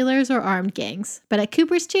drug dealers or armed gangs, but at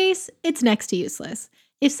Cooper's Chase, it's next to useless.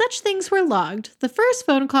 If such things were logged, the first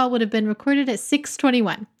phone call would have been recorded at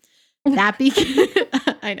 6:21. That beacon,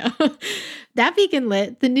 I know, that beacon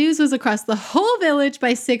lit. The news was across the whole village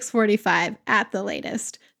by 6:45 at the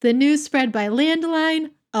latest. The news spread by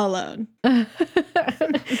landline alone.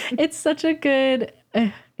 It's such a good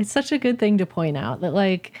thing to point out that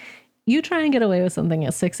like you try and get away with something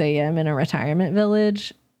at 6 a.m. in a retirement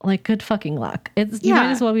village, like good fucking luck. You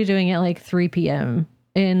might as well be doing it like 3 p.m.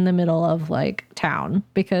 in the middle of like town,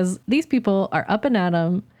 because these people are up and at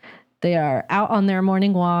 'em. They are out on their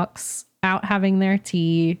morning walks, out having their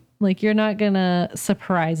tea. Like you're not gonna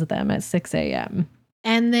surprise them at 6 a.m.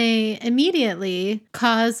 And they immediately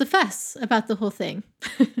cause a fuss about the whole thing.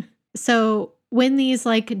 So when these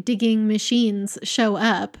like digging machines show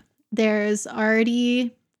up, there's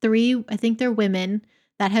already 3, I think they're women,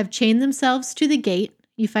 that have chained themselves to the gate.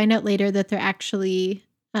 You find out later that they're actually,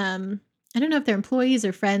 I don't know if they're employees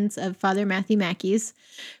or friends of Father Matthew Mackey's,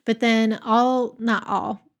 but then not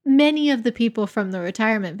all, many of the people from the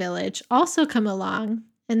retirement village also come along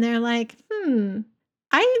and they're like,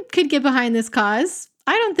 I could get behind this cause.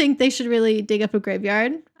 I don't think they should really dig up a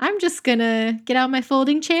graveyard. I'm just gonna get out my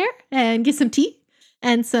folding chair and get some tea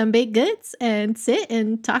and some baked goods and sit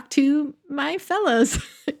and talk to my fellows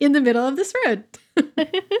in the middle of this road.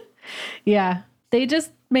 Yeah. They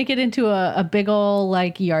just make it into a big ol'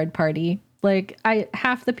 like yard party. Like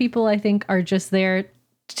half the people I think are just there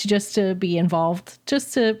to be involved,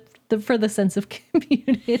 for the sense of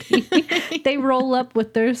community. They roll up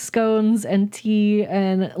with their scones and tea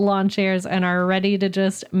and lawn chairs and are ready to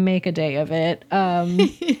just make a day of it.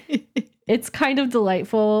 It's kind of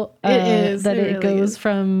delightful that it really goes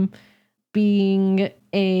from being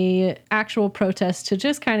a actual protest to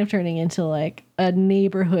just kind of turning into like a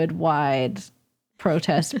neighborhood wide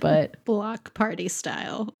protest, but block party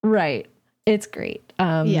style. Right. It's great.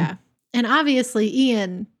 Yeah. And obviously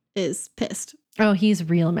Ian is pissed. Oh, he's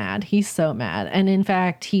real mad. He's so mad. And in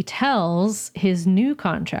fact, he tells his new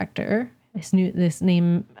contractor, this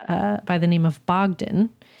name by the name of Bogdan,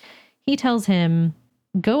 he tells him,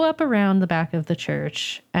 go up around the back of the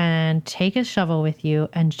church and take a shovel with you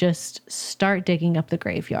and just start digging up the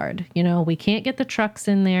graveyard. You know, we can't get the trucks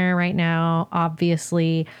in there right now,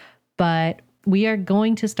 obviously, but we are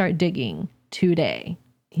going to start digging today.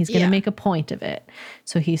 He's going to make a point of it.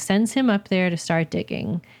 So he sends him up there to start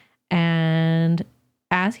digging. And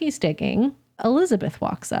as he's digging, Elizabeth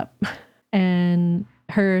walks up and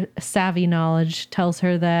her savvy knowledge tells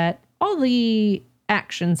her that all the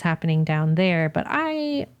action's happening down there, but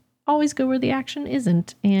I always go where the action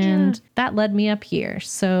isn't. And that led me up here.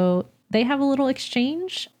 So they have a little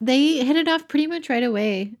exchange. They hit it off pretty much right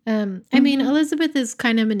away. I mean, Elizabeth is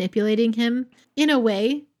kind of manipulating him in a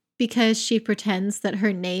way because she pretends that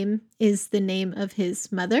her name is the name of his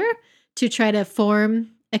mother to try to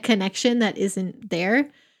form a connection that isn't there.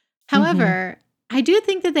 However, I do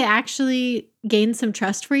think that they actually gain some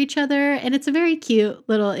trust for each other, and it's a very cute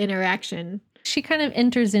little interaction. She kind of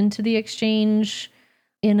enters into the exchange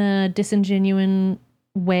in a disingenuous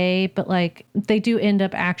way, but like they do end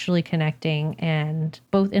up actually connecting and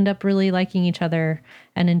both end up really liking each other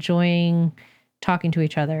and enjoying talking to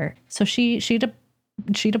each other. So she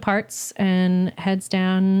departs and heads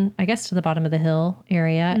down, I guess, to the bottom of the hill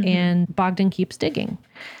area, and Bogdan keeps digging.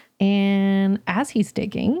 And as he's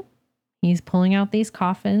digging, he's pulling out these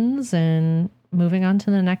coffins and moving on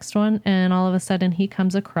to the next one. And all of a sudden he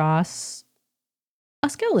comes across a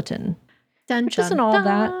skeleton, which isn't all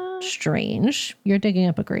that strange. You're digging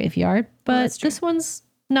up a graveyard, but this one's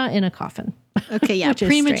not in a coffin. Okay, yeah,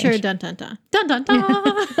 premature dun dun dun. Dun dun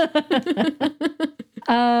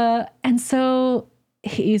dun. And so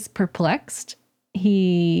he's perplexed.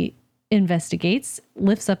 He investigates,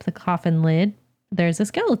 lifts up the coffin lid. There's a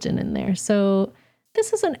skeleton in there. So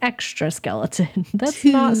this is an extra skeleton that's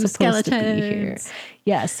not supposed to be here.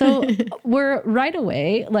 Yeah, so we're right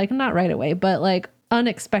away, like not right away, but like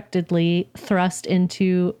unexpectedly thrust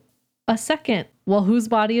into a second. Well, whose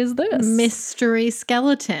body is this? Mystery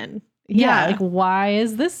skeleton. Yeah, like why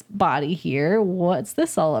is this body here? What's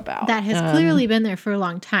this all about? That has clearly been there for a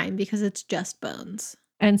long time because it's just bones.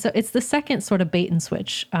 And so it's the second sort of bait and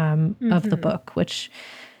switch of the book, which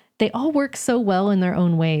they all work so well in their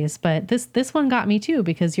own ways. But this one got me too,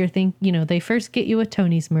 because they first get you with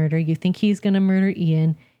Tony's murder. You think he's going to murder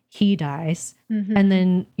Ian. He dies. And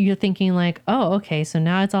then you're thinking like, oh, okay, so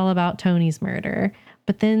now it's all about Tony's murder.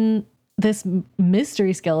 But then this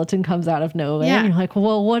mystery skeleton comes out of nowhere. Yeah. And you're like,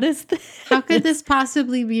 well, what is this? How could this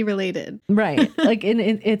possibly be related? Right. Like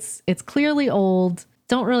it's clearly old.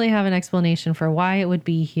 Don't really have an explanation for why it would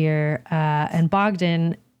be here. And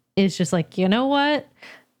Bogdan is just like, you know what?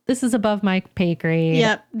 This is above my pay grade.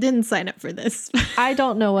 Yep. Didn't sign up for this. I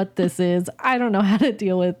don't know what this is. I don't know how to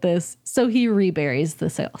deal with this. So he reburies the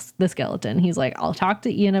skeleton. He's like, I'll talk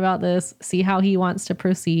to Ian about this, see how he wants to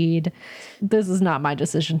proceed. This is not my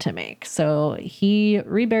decision to make. So he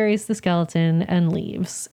reburies the skeleton and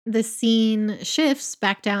leaves. The scene shifts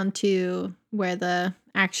back down to where the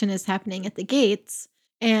action is happening at the gates.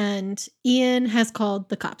 And Ian has called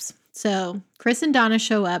the cops. So Chris and Donna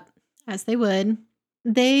show up, as they would.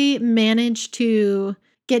 They manage to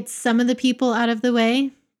get some of the people out of the way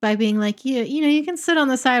by being like, you can sit on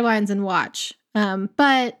the sidelines and watch.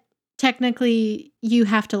 But technically, you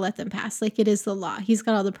have to let them pass. Like, it is the law. He's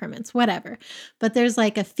got all the permits, whatever. But there's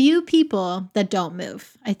like a few people that don't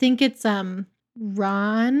move. I think it's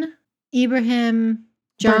Ron, Ibrahim,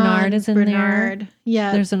 John, Bernard is in there.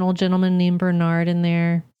 Yeah. There's an old gentleman named Bernard in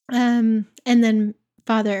there. And then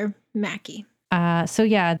Father Mackey. So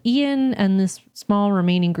yeah, Ian and this small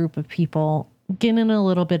remaining group of people get in a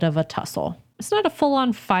little bit of a tussle. It's not a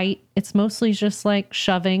full-on fight. It's mostly just like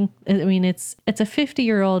shoving. I mean, it's a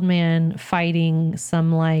 50-year-old man fighting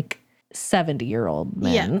some like 70-year-old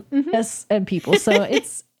men and people. So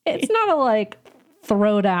it's not a like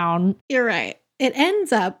throwdown. You're right. It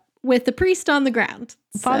ends up with the priest on the ground.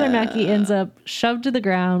 Father Mackey ends up shoved to the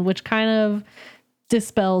ground, which kind of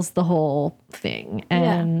dispels the whole thing.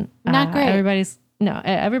 And not great. Everybody's no,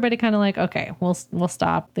 everybody kind of like, okay, we'll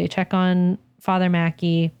stop. They check on Father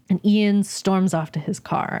Mackey, and Ian storms off to his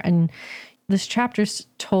car. And this chapter's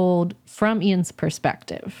told from Ian's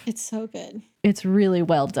perspective. It's so good. It's really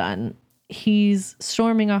well done. He's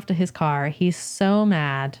storming off to his car. He's so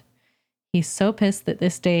mad. He's so pissed that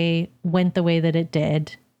this day went the way that it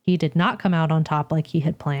did. He did not come out on top like he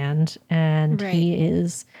had planned. And he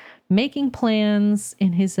is making plans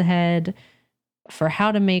in his head for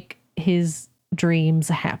how to make his dreams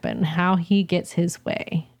happen, how he gets his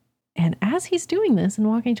way. And as he's doing this and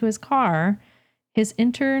walking to his car, his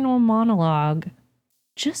internal monologue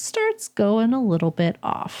just starts going a little bit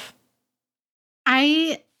off.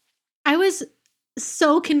 I was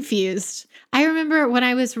so confused. I remember when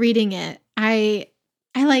I was reading it, I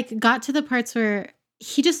like got to the parts where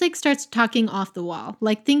he just like starts talking off the wall,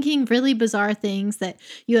 like thinking really bizarre things that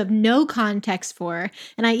you have no context for.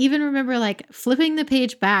 And I even remember like flipping the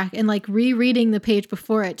page back and like rereading the page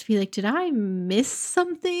before it to be like, did I miss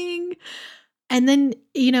something? And then,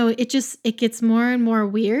 it gets more and more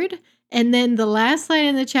weird. And then the last line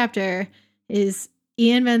in the chapter is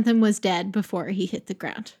Ian Bentham was dead before he hit the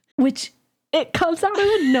ground. Which it comes out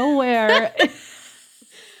of nowhere.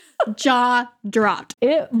 Jaw dropped.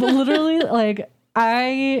 It literally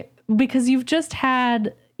because you've just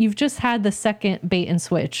had the second bait and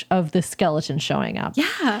switch of the skeleton showing up.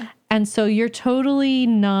 Yeah. And so you're totally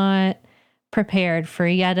not prepared for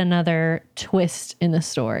yet another twist in the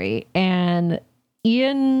story. And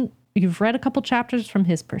Ian, you've read a couple chapters from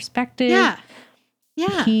his perspective. Yeah.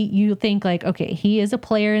 Yeah. You think like, okay, he is a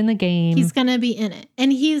player in the game. He's going to be in it.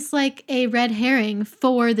 And he's like a red herring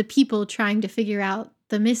for the people trying to figure out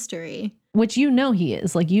the mystery. Which he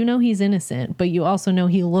is. Like, he's innocent, but you also know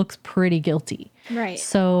he looks pretty guilty. Right.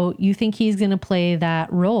 So you think he's going to play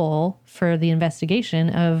that role for the investigation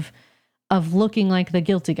of looking like the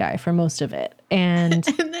guilty guy for most of it. And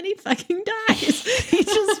and then he fucking dies. He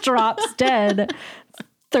just drops dead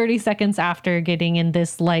 30 seconds after getting in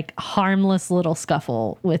this like harmless little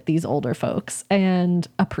scuffle with these older folks and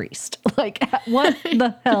a priest. Like, what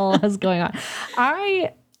the hell is going on?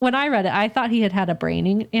 When I read it, I thought he had a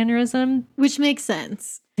brain aneurysm. Which makes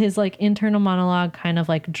sense. His like internal monologue kind of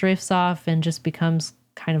like drifts off and just becomes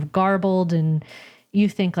kind of garbled. And you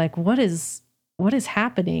think like, what is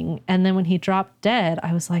happening? And then when he dropped dead,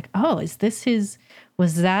 I was like, oh,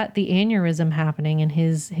 was that the aneurysm happening? And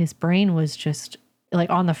his brain was just like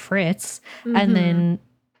on the fritz. Mm-hmm. And then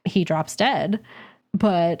he drops dead.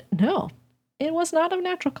 But no, it was not of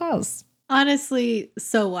natural cause. Honestly,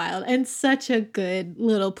 so wild and such a good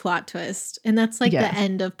little plot twist. And that's like the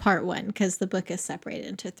end of part 1 because the book is separated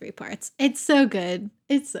into 3 parts. It's so good.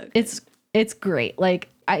 It's so good. It's great. Like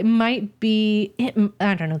I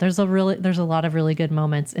don't know. There's a lot of really good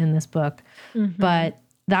moments in this book, but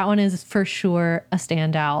that one is for sure a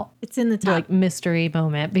standout. It's in the top like mystery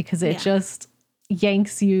moment because it just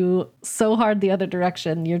yanks you so hard the other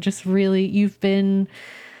direction. You've been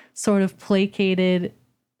sort of placated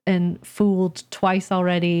and fooled twice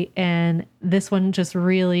already, and this one just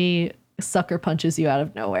really sucker punches you out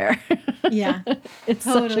of nowhere. Yeah. It's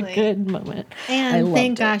such a good moment. And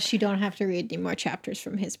thank gosh you don't have to read any more chapters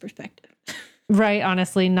from his perspective. Right,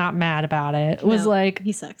 honestly, not mad about it. It was like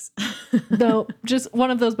he sucks. though just one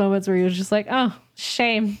of those moments where you're just like, oh,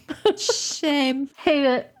 shame. Shame. Hate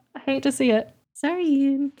it. I hate to see it. Sorry,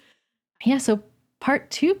 Ian. Yeah, so part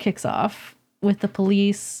 2 kicks off with the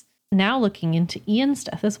police now looking into Ian's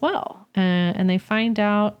death as well. And they find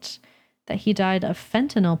out that he died of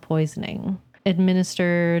fentanyl poisoning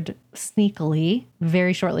administered sneakily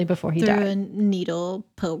very shortly before he died. Through a needle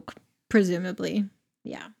poke, presumably.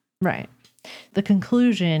 Yeah. Right. The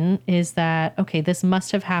conclusion is that, okay, this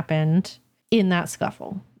must have happened in that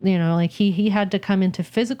scuffle. Like he had to come into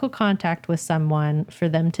physical contact with someone for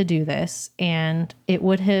them to do this. And it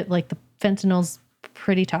would have, like, the fentanyl's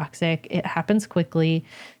pretty toxic. It happens quickly.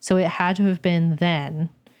 So it had to have been then.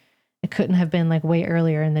 It couldn't have been like way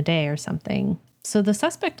earlier in the day or something. So the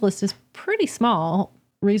suspect list is pretty small,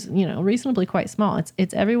 reasonably quite small.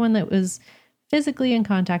 It's everyone that was physically in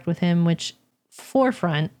contact with him, which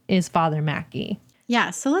forefront is Father Mackey. Yeah.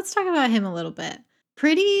 So let's talk about him a little bit.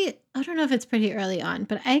 I don't know if it's pretty early on,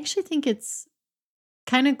 but I actually think it's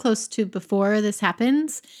kind of close to before this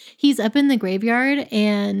happens. He's up in the graveyard,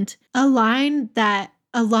 and a line that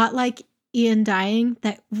a lot like Ian dying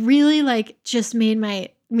that really like just made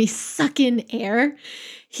me suck in air.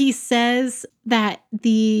 He says that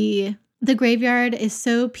the graveyard is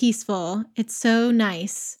so peaceful. It's so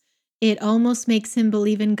nice. It almost makes him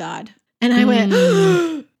believe in God. And I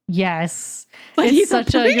went, yes. But it's he's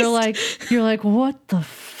such a priest. You're like, what the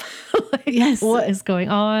yes. What is going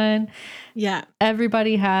on? Yeah.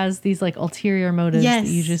 Everybody has these like ulterior motives that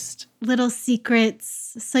you Yes. just Little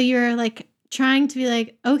secrets. So you're like trying to be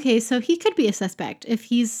like, okay, so he could be a suspect if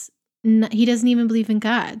he doesn't even believe in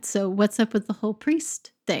God. So what's up with the whole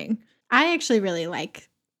priest thing? I actually really like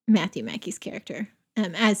Matthew Mackey's character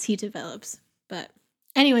as he develops. But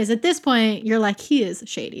anyways, at this point, you're like, he is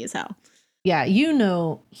shady as hell. yeah, you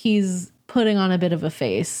know, he's putting on a bit of a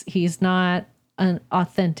face. He's not an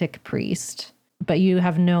authentic priest, but you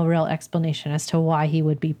have no real explanation as to why he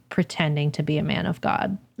would be pretending to be a man of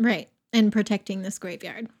God. Right. And protecting this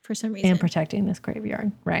graveyard for some reason. And protecting this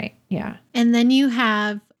graveyard. Right. Yeah. And then you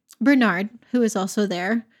have Bernard, who is also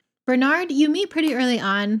there. Bernard, you meet pretty early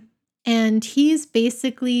on, and he's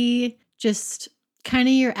basically just kind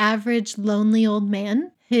of your average lonely old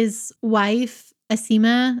man. His wife,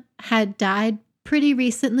 Asima, had died pretty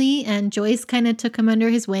recently, and Joyce kind of took him under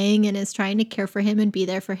his wing and is trying to care for him and be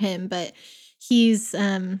there for him. But he's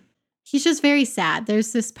just very sad.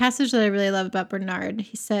 There's this passage that I really love about Bernard.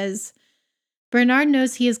 He says, Bernard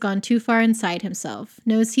knows he has gone too far inside himself,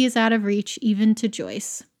 knows he is out of reach even to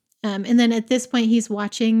Joyce. And then at this point, he's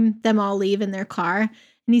watching them all leave in their car.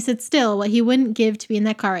 And he said, still, what he wouldn't give to be in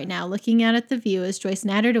that car right now, looking out at the view as Joyce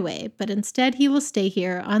nattered away. But instead, he will stay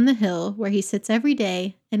here on the hill where he sits every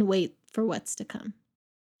day and wait for what's to come.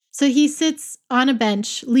 So he sits on a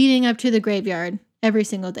bench leading up to the graveyard every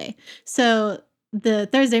single day. So the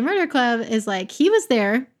Thursday Murder Club is like, he was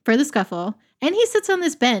there for the scuffle. And he sits on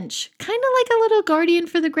this bench, kind of like a little guardian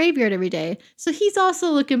for the graveyard every day. So he's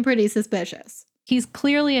also looking pretty suspicious. He's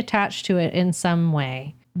clearly attached to it in some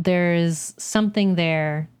way. There's something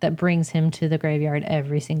there that brings him to the graveyard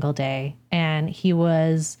every single day. And he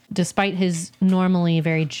was, despite his normally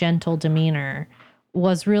very gentle demeanor,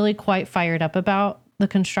 was really quite fired up about the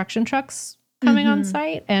construction trucks coming on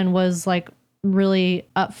site and was like really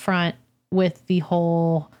upfront with the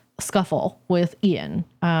whole scuffle with Ian.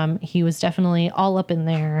 He was definitely all up in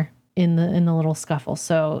there in the little scuffle.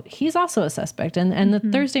 So he's also a suspect. And the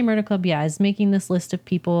Thursday Murder Club, yeah, is making this list of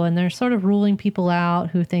people, and they're sort of ruling people out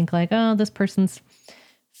who think like, oh, this person's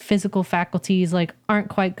physical faculties like aren't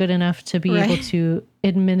quite good enough to be able to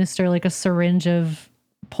administer like a syringe of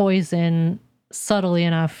poison subtly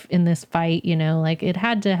enough in this fight, you know, like it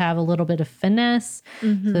had to have a little bit of finesse. So,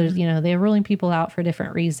 you know, they're ruling people out for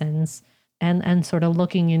different reasons and sort of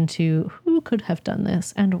looking into who could have done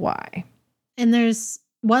this and why. And there's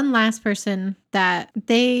one last person that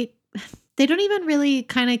they don't even really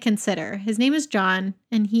kind of consider. His name is John,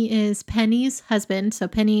 and he is Penny's husband. So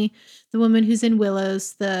Penny, the woman who's in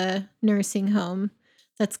Willows, the nursing home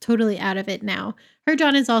that's totally out of it now. Her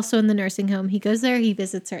John is also in the nursing home. He goes there, he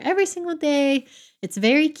visits her every single day. It's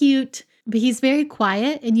very cute, but he's very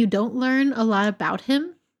quiet, and you don't learn a lot about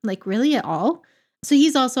him, like really at all. So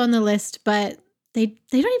he's also on the list, but they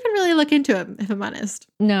don't even really look into him, if I'm honest.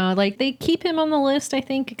 No, like they keep him on the list, I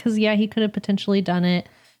think, because yeah, he could have potentially done it,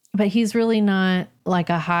 but he's really not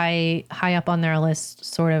like a high up on their list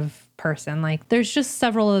sort of person. Like there's just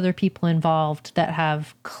several other people involved that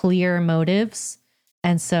have clear motives.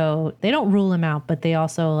 And so they don't rule him out, but they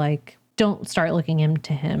also like don't start looking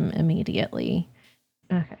into him immediately.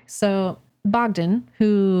 Okay. So Bogdan,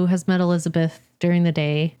 who has met Elizabeth during the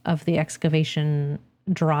day of the excavation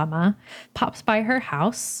drama, pops by her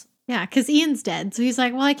house. Yeah, because Ian's dead. So he's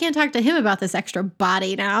like, well, I can't talk to him about this extra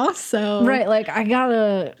body now. So Right, like I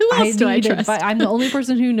gotta. Who else do I trust? I'm the only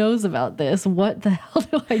person who knows about this. What the hell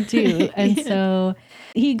do I do? And so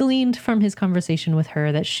he gleaned from his conversation with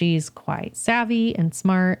her that she's quite savvy and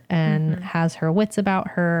smart and has her wits about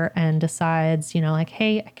her, and decides, you know, like,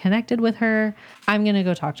 hey, I connected with her. I'm gonna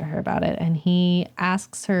go talk to her about it. And he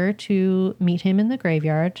asks her to meet him in the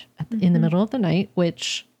graveyard in the middle of the night,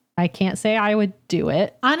 which I can't say I would do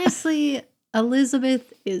it. Honestly,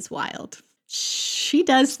 Elizabeth is wild. She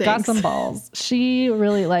does things. Got some balls. She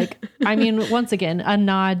really like, I mean, once again, a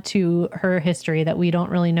nod to her history that we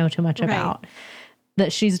don't really know too much about.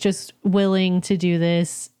 That she's just willing to do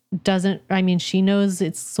this. She knows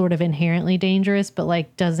it's sort of inherently dangerous, but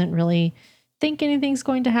like doesn't really think anything's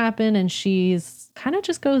going to happen. And she's kind of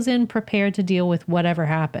just goes in prepared to deal with whatever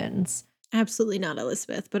happens. Absolutely not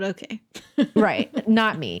Elizabeth, but okay. Right.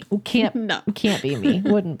 Not me. Can't be me.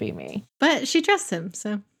 Wouldn't be me. But she trusts him,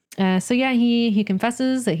 so. So yeah, he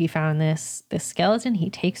confesses that he found this skeleton. He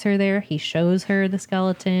takes her there. He shows her the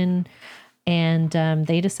skeleton. And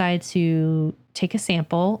they decide to take a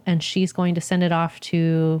sample, and she's going to send it off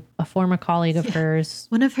to a former colleague of hers.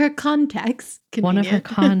 One of her contacts. One of her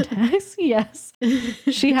contacts, yes.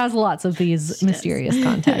 She has lots of these mysterious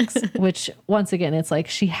contacts, which once again, it's like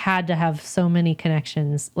she had to have so many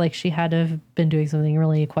connections. Like she had to have been doing something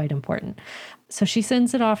really quite important. So she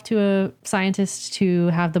sends it off to a scientist to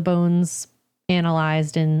have the bones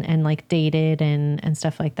analyzed and like dated and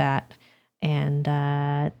stuff like that. And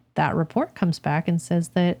that report comes back and says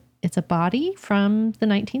that it's a body from the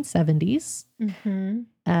 1970s. Mm-hmm.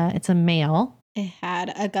 It's a male. It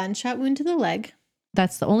had a gunshot wound to the leg.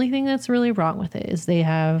 That's the only thing that's really wrong with it, is they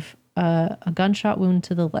have a gunshot wound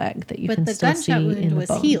to the leg that you can still see in the bone. But the gunshot wound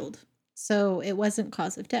was healed, so it wasn't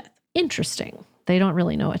cause of death. Interesting. They don't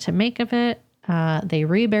really know what to make of it. They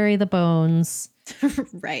rebury the bones.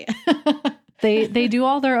 Right. They do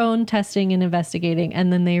all their own testing and investigating,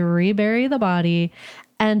 and then they rebury the body.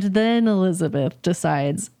 And then Elizabeth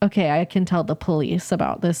decides, okay, I can tell the police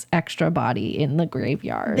about this extra body in the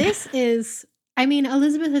graveyard.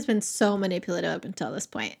 Elizabeth has been so manipulative up until this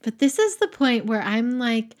point, but this is the point where I'm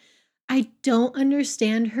like, I don't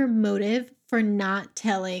understand her motive for not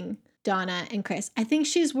telling Donna and Chris. I think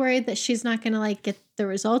she's worried that she's not going to like get the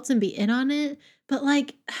results and be in on it. But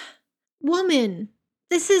like, woman,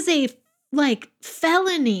 this is a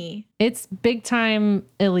felony. It's big time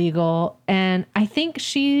illegal. And I think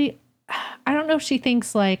I don't know if she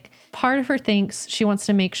thinks part of her thinks she wants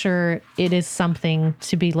to make sure it is something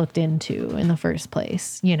to be looked into in the first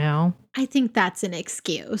place, you know? I think that's an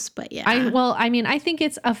excuse, but yeah. I think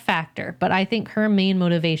it's a factor, but I think her main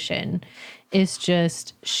motivation is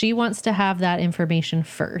just she wants to have that information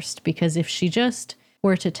first, because if she just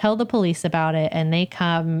were to tell the police about it and they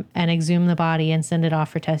come and exhume the body and send it off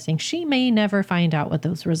for testing, she may never find out what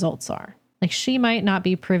those results are. Like she might not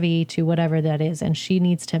be privy to whatever that is, and she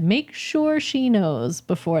needs to make sure she knows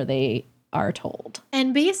before they are told.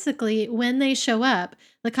 And basically, when they show up,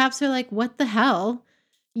 the cops are like, what the hell?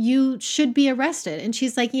 You should be arrested. And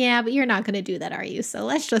she's like, yeah, but you're not going to do that, are you? So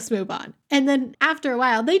let's just move on. And then after a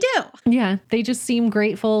while, they do. Yeah, they just seem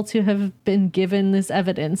grateful to have been given this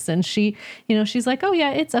evidence. And she, she's like, oh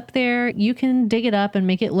yeah, it's up there. You can dig it up and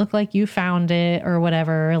make it look like you found it or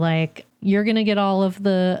whatever. Like you're going to get all of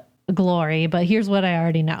the glory, but here's what I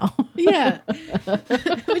already know. Yeah.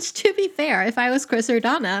 Which, to be fair, if I was Chris or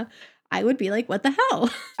Donna, I would be like, what the hell?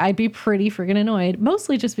 I'd be pretty freaking annoyed,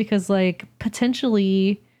 mostly just because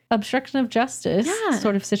potentially obstruction of justice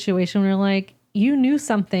sort of situation where you knew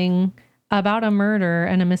something about a murder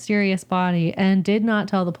and a mysterious body and did not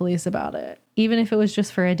tell the police about it. Even if it was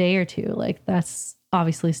just for a day or two, that's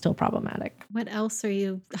obviously still problematic. What else are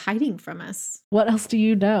you hiding from us? What else do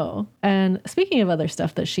you know? And speaking of other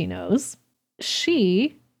stuff that she knows,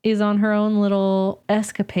 she is on her own little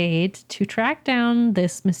escapade to track down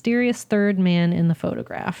this mysterious third man in the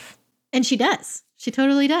photograph. And she does. She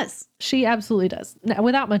totally does. She absolutely does.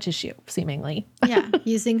 Without much issue, seemingly. Yeah,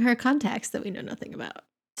 using her contacts that we know nothing about.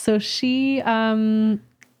 So she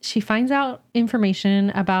finds out information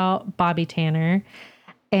about Bobby Tanner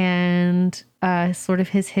and sort of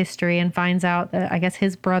his history, and finds out that I guess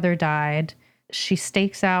his brother died. She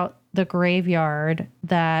stakes out the graveyard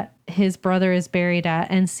that his brother is buried at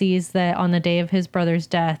and sees that on the day of his brother's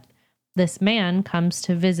death, this man comes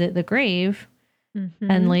to visit the grave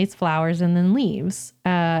and lays flowers and then leaves.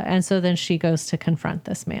 And so then she goes to confront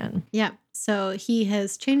this man. Yeah. So he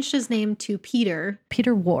has changed his name to Peter.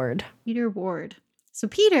 Peter Ward. Peter Ward. So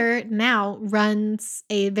Peter now runs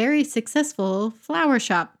a very successful flower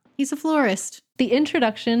shop. He's a florist. The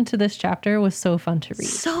introduction to this chapter was so fun to read.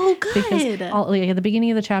 So good. Because at the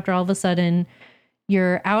beginning of the chapter, all of a sudden,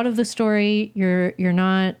 you're out of the story. You're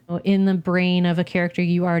not in the brain of a character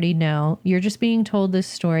you already know. You're just being told this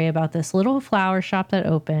story about this little flower shop that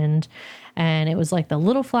opened. And it was like the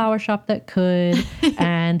little flower shop that could.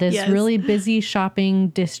 And this really busy shopping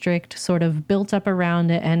district sort of built up around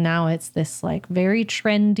it. And now it's this very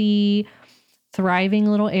trendy, thriving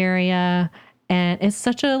little area. And it's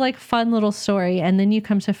such a fun little story. And then you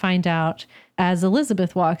come to find out as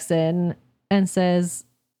Elizabeth walks in and says,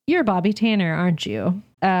 "You're Bobby Tanner, aren't you?"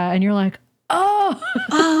 And you're like, oh.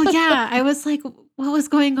 Oh, yeah. I was like, what was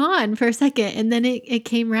going on for a second? And then it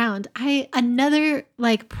came round. Another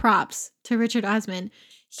props to Richard Osman.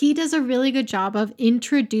 He does a really good job of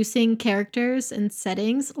introducing characters and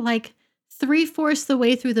settings 3/4 the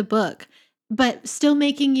way through the book, but still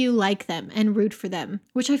making you like them and root for them,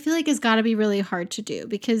 which I feel has got to be really hard to do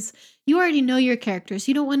because you already know your characters.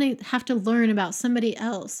 You don't want to have to learn about somebody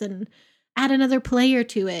else and add another player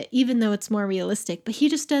to it, even though it's more realistic. But he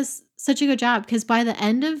just does such a good job because by the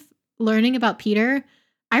end of learning about Peter,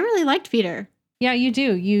 I really liked Peter. Yeah, you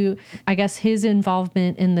do. I guess his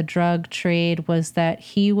involvement in the drug trade was that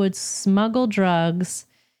he would smuggle drugs.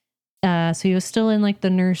 So he was still in like the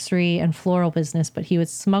nursery and floral business, but he would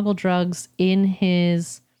smuggle drugs in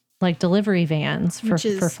his like delivery vans for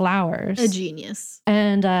flowers. A genius.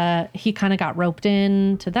 And he kind of got roped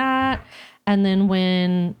into that. And then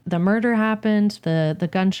when the murder happened, the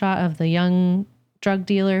gunshot of the young drug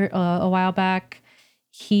dealer a while back,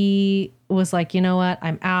 he was like, you know what,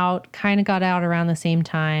 I'm out. Kind of got out around the same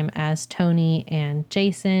time as Tony and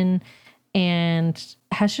Jason, and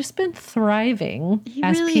has just been thriving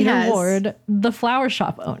as really Peter Ward, the flower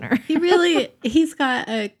shop owner. He's got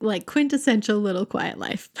a like quintessential little quiet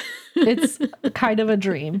life. It's kind of a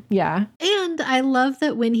dream. Yeah. And I love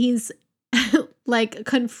that when he's like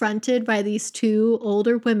confronted by these two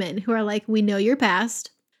older women who are like, we know your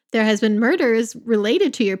past. There has been murders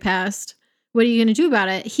related to your past. What are you going to do about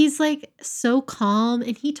it? He's like so calm,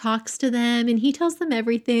 and he talks to them and he tells them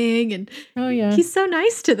everything. And he's so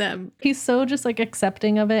nice to them. He's so just like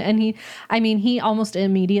accepting of it. And he almost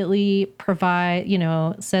immediately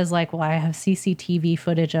says like, well, I have CCTV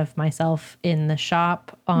footage of myself in the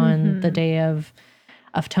shop on the day of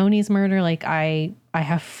Tony's murder. Like I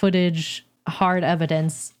have footage, hard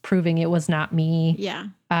evidence proving it was not me. Yeah.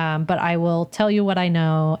 But I will tell you what I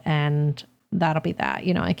know, and that'll be that.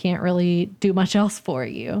 I can't really do much else for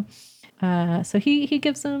you. So he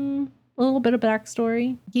gives him a little bit of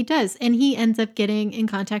backstory. He does. And he ends up getting in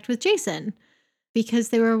contact with Jason because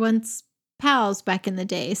they were once pals back in the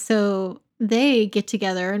day. So they get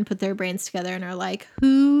together and put their brains together and are like,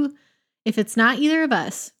 who, if it's not either of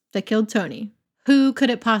us that killed Tony, who could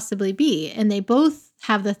it possibly be? And they both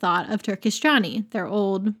have the thought of Turkish Johnny, their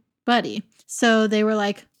old buddy. So they were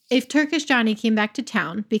like, if Turkish Johnny came back to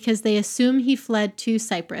town, because they assume he fled to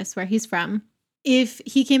Cyprus, where he's from, if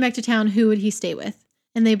he came back to town, who would he stay with?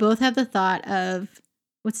 And they both have the thought of,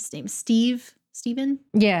 what's his name? Steven?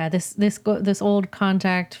 Yeah, this old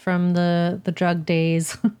contact from the drug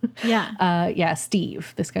days. Yeah.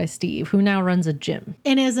 Steve. This guy Steve, who now runs a gym.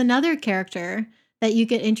 And is another character that you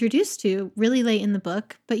get introduced to really late in the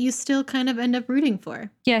book, but you still kind of end up rooting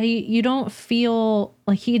for. Yeah, you don't feel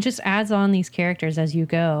like he just adds on these characters as you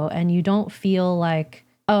go, and you don't feel like,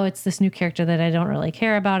 oh, it's this new character that I don't really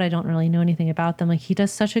care about. I don't really know anything about them. Like he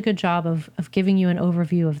does such a good job of giving you an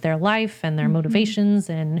overview of their life and their motivations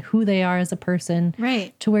and who they are as a person.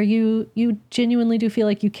 Right. To where you genuinely do feel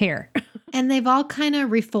like you care. And they've all kind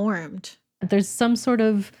of reformed. There's some sort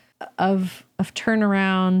of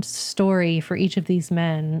turnaround story for each of these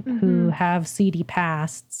men who have seedy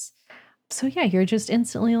pasts. So yeah, you're just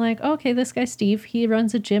instantly like, okay, this guy Steve, he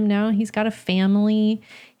runs a gym now. He's got a family.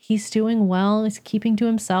 He's doing well. He's keeping to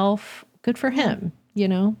himself. Good for him,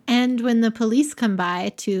 And when the police come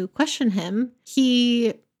by to question him,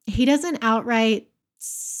 he doesn't outright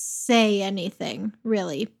say anything,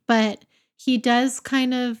 really, but he does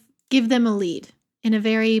kind of give them a lead in a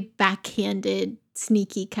very backhanded,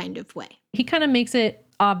 sneaky kind of way. He kind of makes it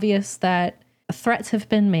obvious that threats have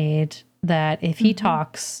been made, that if he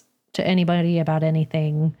talks to anybody about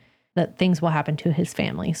anything, that things will happen to his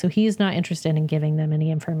family. So he's not interested in giving them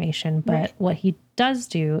any information. But what he does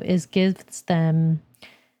do is gives them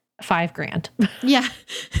 $5,000. Yeah,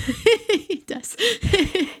 he does.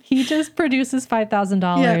 He just produces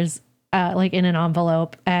 $5,000 like in an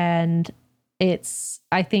envelope. And it's,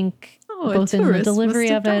 I think, both in the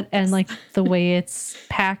delivery of it and like the way it's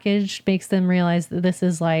packaged makes them realize that this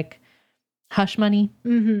is like hush money.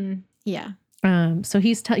 Yeah. So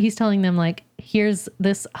he's telling them like, here's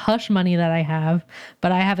this hush money that I have,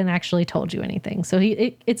 but I haven't actually told you anything. So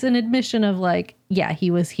it's an admission of like, yeah,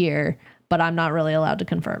 he was here, but I'm not really allowed to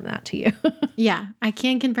confirm that to you. Yeah, I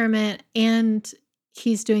can't confirm it. And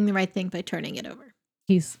he's doing the right thing by turning it over.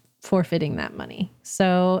 He's forfeiting that money.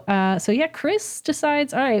 So yeah, Chris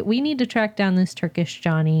decides, all right, we need to track down this Turkish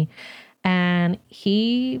Johnny. And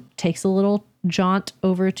he takes a little jaunt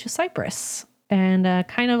over to Cyprus and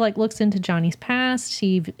kind of like looks into Johnny's past.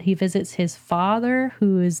 He visits his father,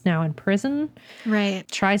 who is now in prison. Right.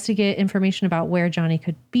 Tries to get information about where Johnny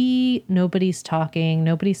could be. Nobody's talking.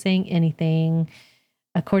 Nobody's saying anything.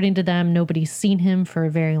 According to them, nobody's seen him for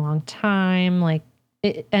a very long time.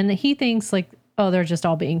 And he thinks like, oh, they're just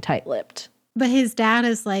all being tight-lipped. But his dad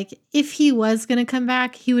is like, if he was going to come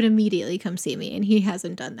back, he would immediately come see me. And he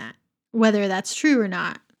hasn't done that. Whether that's true or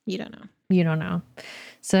not, you don't know. You don't know.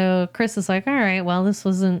 So Chris is like, all right, well, this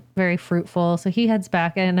wasn't very fruitful. So he heads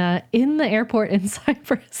back. And in the airport in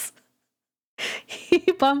Cyprus, he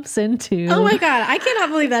bumps into... Oh my God, I cannot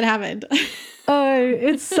believe that happened.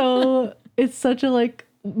 Oh, it's such a like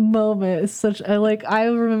moment is such a, like, I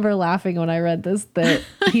remember laughing when I read this, that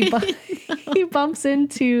he bumps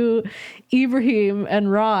into Ibrahim and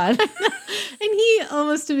Ron. And he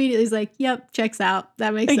almost immediately is like, yep, checks out.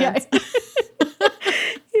 That makes sense.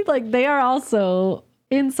 He's like, they are also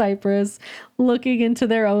in Cyprus looking into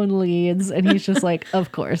their own leads. And he's just like,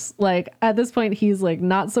 of course. Like, at this point, he's like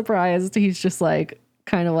not surprised. He's just like,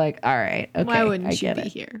 kind of like, all right, okay. Why wouldn't you be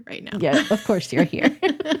here right now? Yeah, of course you're here.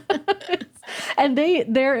 And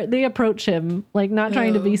they approach him like not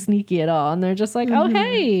trying to be sneaky at all, and they're just like, oh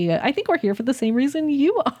hey, I think we're here for the same reason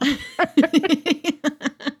you are.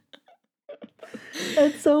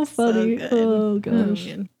 That's so funny. So oh gosh,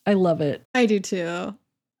 I love it. I do too.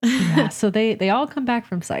 Yeah, so they all come back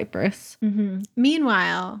from Cyprus.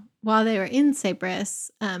 Meanwhile, while they were in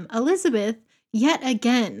Cyprus, Elizabeth yet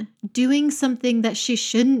again doing something that she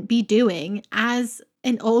shouldn't be doing as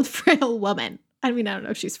an old frail woman. I mean, I don't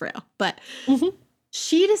know if she's frail, but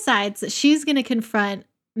she decides that she's going to confront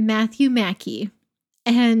Matthew Mackey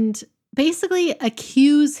and basically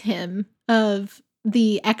accuse him of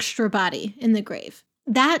the extra body in the grave.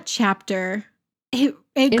 That chapter, it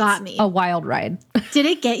got me. A wild ride. Did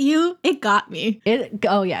it get you? It got me.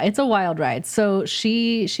 Oh yeah, it's a wild ride. So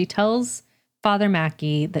she tells Father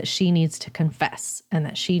Mackey that she needs to confess and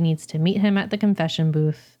that she needs to meet him at the confession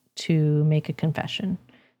booth to make a confession.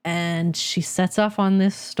 And she sets off on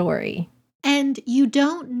this story. And you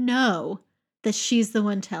don't know that she's the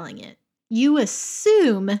one telling it. You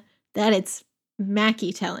assume that it's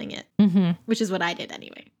Mackey telling it, which is what I did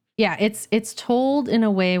anyway. Yeah, it's told in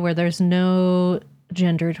a way where there's no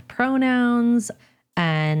gendered pronouns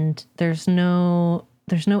and there's no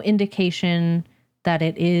indication that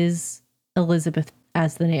it is Elizabeth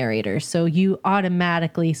as the narrator. So you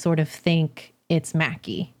automatically sort of think it's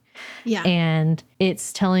Mackey. Yeah. And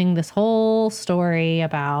it's telling this whole story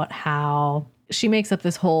about how she makes up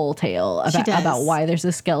this whole tale about why there's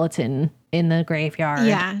a skeleton in the graveyard.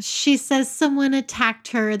 Yeah. She says someone attacked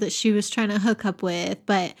her that she was trying to hook up with,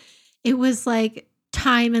 but it was like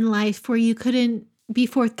time in life where you couldn't be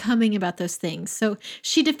forthcoming about those things. So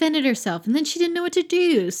she defended herself and then she didn't know what to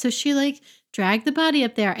do. So she like dragged the body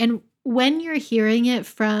up there. And when you're hearing it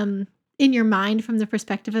in your mind from the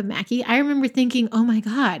perspective of Mackey, I remember thinking, oh my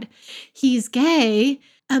God, he's gay.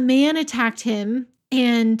 A man attacked him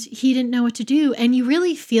and he didn't know what to do. And you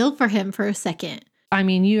really feel for him for a second. I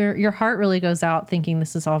mean, your heart really goes out thinking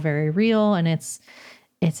this is all very real and it's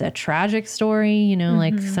a tragic story, you know,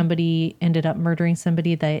 like somebody ended up murdering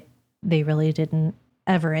somebody that they really didn't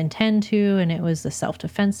ever intend to, and it was a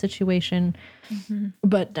self-defense situation.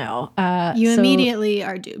 But no. You immediately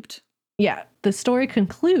are duped. Yeah. The story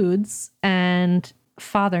concludes and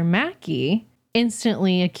Father Mackey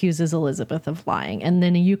instantly accuses Elizabeth of lying. And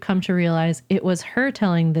then you come to realize it was her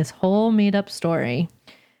telling this whole made up story,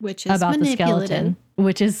 which is about the skeleton,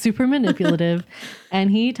 which is super manipulative.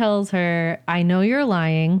 And he tells her, I know you're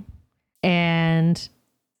lying. And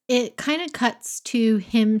it kind of cuts to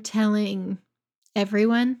him telling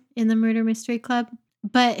everyone in the Murder Mystery Club,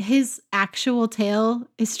 but his actual tale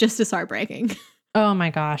is just as heartbreaking. Oh my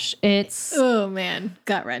gosh. Oh man,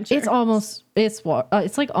 gut wrencher.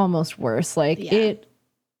 It's like almost worse. Like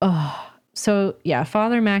So yeah,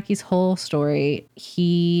 Father Mackey's whole story,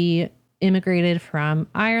 he immigrated from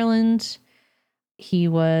Ireland. He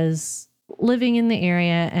was living in the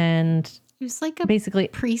area and he was like a basically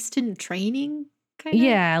priest in training kind of.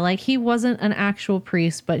 Yeah, like he wasn't an actual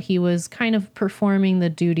priest, but he was kind of performing the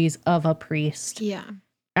duties of a priest. Yeah.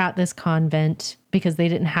 At this convent because they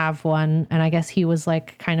didn't have one. And I guess he was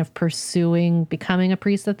like kind of pursuing becoming a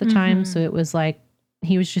priest at the time. So it was like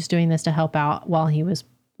he was just doing this to help out while he was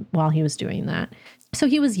doing that. So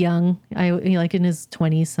he was young, like in his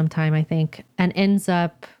 20s sometime, I think, and ends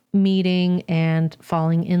up meeting and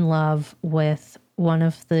falling in love with one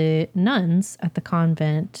of the nuns at the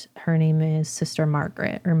convent. Her name is Sister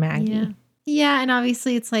Margaret or Maggie. Yeah. And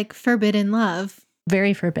obviously it's like forbidden love.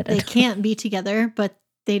 Very forbidden. They can't be together, but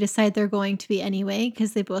they decide they're going to be anyway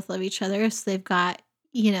because they both love each other. So they've got,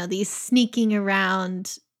 these sneaking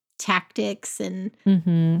around tactics and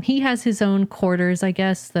he has his own quarters, I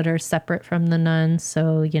guess, that are separate from the nuns.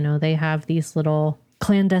 So, they have these little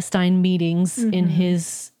clandestine meetings in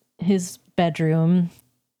his bedroom.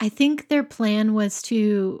 I think their plan was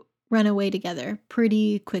to run away together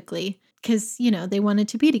pretty quickly because, they wanted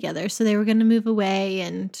to be together. So they were going to move away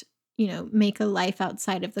and, make a life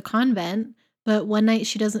outside of the convent. But one night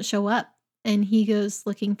she doesn't show up and he goes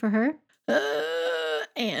looking for her.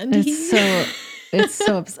 And it's so as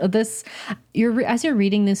you're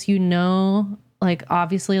reading this, like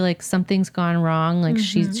obviously like something's gone wrong. Like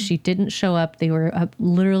she didn't show up. They were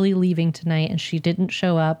literally leaving tonight and she didn't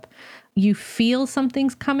show up. You feel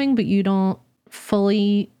something's coming, but you don't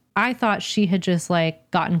fully. I thought she had just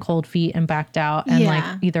like gotten cold feet and backed out and like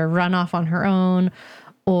either run off on her own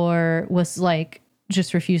or was like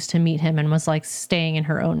just refused to meet him and was like staying in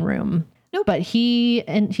her own room. Nope. But he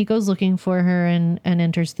goes looking for her and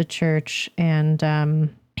enters the church, and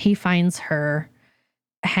he finds her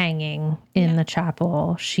hanging in the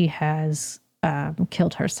chapel. She has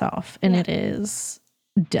killed herself, and it is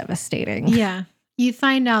devastating. Yeah. You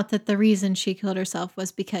find out that the reason she killed herself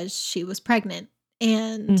was because she was pregnant,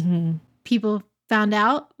 and people found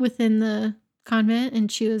out within the convent, and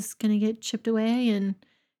she was going to get shipped away, and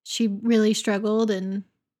she really struggled, and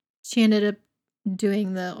she ended up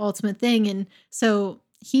doing the ultimate thing. And so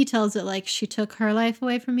he tells it like, she took her life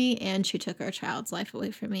away from me and she took our child's life away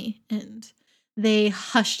from me. And they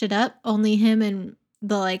hushed it up. Only him and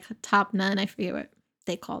the like top nun, I forget what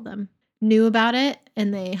they call them, knew about it,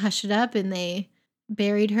 and they hushed it up and they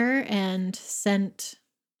buried her and sent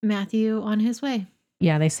Matthew on his way.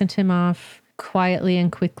 Yeah, they sent him off quietly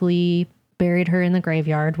and quickly, buried her in the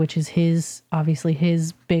graveyard, which is obviously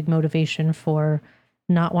his big motivation for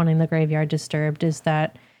not wanting the graveyard disturbed, is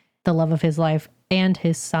that the love of his life and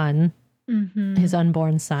his son, his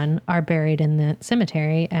unborn son, are buried in the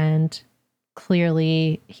cemetery, and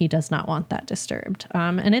clearly he does not want that disturbed.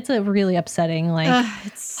 And it's a really upsetting, like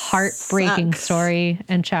heartbreaking story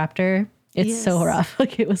and chapter. It's so rough.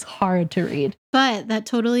 Like it was hard to read. But that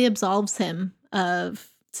totally absolves him of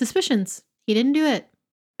suspicions. He didn't do it.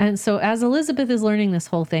 And so as Elizabeth is learning this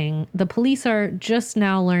whole thing, the police are just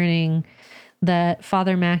now learning that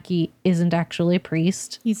Father Mackey isn't actually a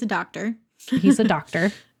priest. He's a doctor. He's a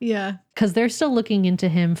doctor. Yeah. Because they're still looking into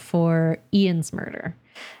him for Ian's murder.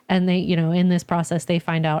 And they, you know, in this process, they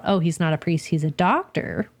find out, oh, he's not a priest, he's a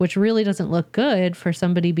doctor, which really doesn't look good for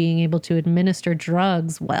somebody being able to administer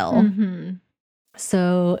drugs well.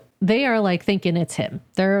 So they are like thinking it's him.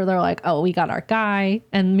 They're like, oh, we got our guy.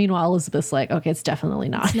 And meanwhile, Elizabeth's like, okay, it's definitely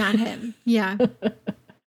not. It's not him. Yeah.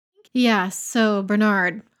 Yeah. So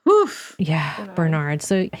Bernard. Oof. Yeah, Bernard.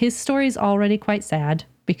 So his story's already quite sad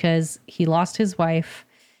because he lost his wife.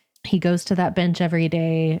 He goes to that bench every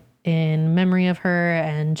day in memory of her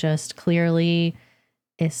and just clearly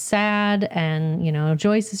is sad. And, you know,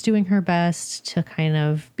 Joyce is doing her best to kind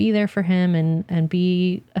of be there for him and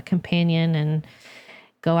be a companion and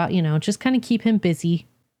go out, you know, just kind of keep him busy.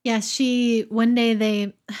 Yeah, one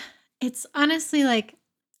day it's honestly like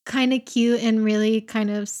kind of cute and really kind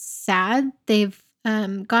of sad. They've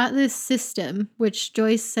got this system, which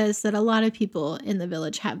Joyce says that a lot of people in the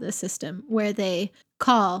village have this system where they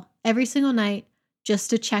call every single night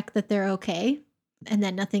just to check that they're okay and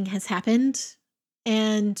that nothing has happened.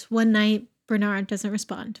 And one night, Bernard doesn't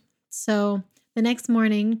respond. So the next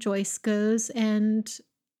morning, Joyce goes and,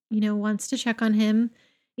 you know, wants to check on him,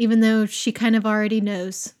 even though she kind of already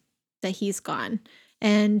knows that he's gone.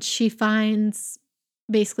 And she finds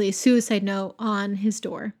basically a suicide note on his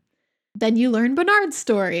door. Then you learn Bernard's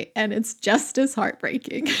story, and it's just as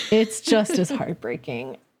heartbreaking. It's just as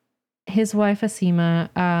heartbreaking. His wife, Asima,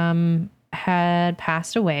 had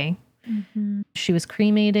passed away. She was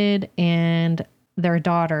cremated, and their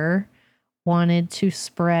daughter wanted to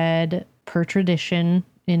spread, per tradition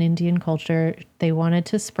in Indian culture, they wanted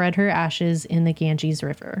to spread her ashes in the Ganges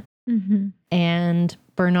River. And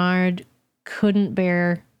Bernard couldn't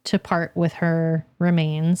bear to part with her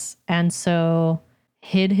remains, and so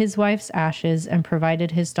hid his wife's ashes and provided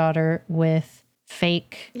his daughter with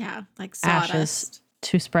fake like ashes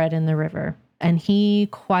to spread in the river. And he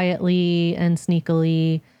quietly and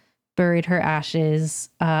sneakily buried her ashes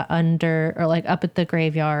under, or like up at the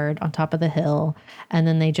graveyard on top of the hill. And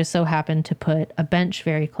then they just so happened to put a bench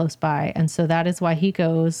very close by. And so that is why he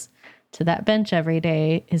goes to that bench every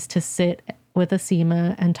day, is to sit with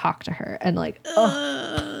Asima and talk to her. And like,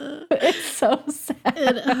 oh, it's so sad.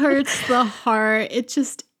 It hurts the heart. It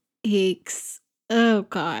just aches. Oh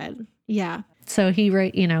God. Yeah. So he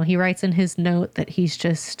writes in his note that he's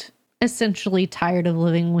just essentially tired of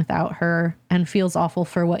living without her and feels awful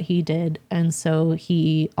for what he did. And so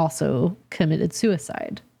he also committed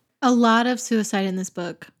suicide. A lot of suicide in this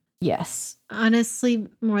book. Yes. Honestly,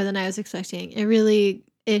 more than I was expecting.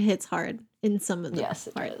 It hits hard in some of the parts.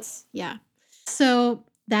 Does. Yeah. So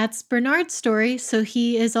that's Bernard's story. So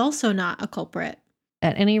he is also not a culprit.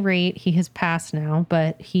 At any rate, he has passed now,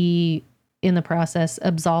 but he, in the process,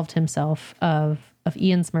 absolved himself of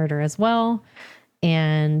Ian's murder as well.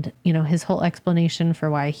 And, you know, his whole explanation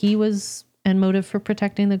for why he was and motive for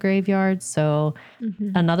protecting the graveyard. So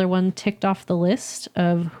another one ticked off the list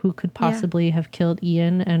of who could possibly have killed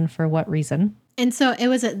Ian and for what reason. And so it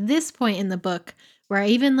was at this point in the book where I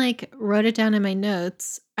even like wrote it down in my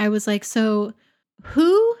notes. I was like, so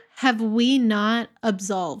who have we not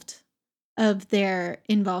absolved of their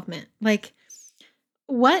involvement? Like,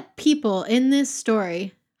 what people in this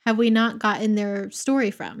story have we not gotten their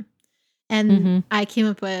story from? And I came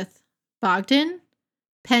up with Bogdan,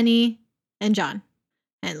 Penny, and John.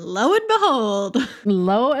 And lo and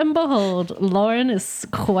behold, Lauren is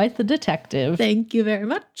quite the detective. Thank you very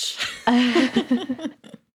much.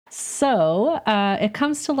 So it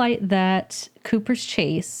comes to light that Cooper's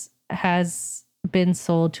Chase has been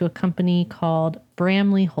sold to a company called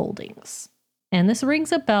Bramley Holdings. And this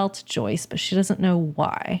rings a bell to Joyce, but she doesn't know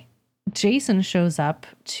why. Jason shows up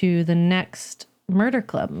to the next murder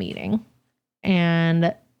club meeting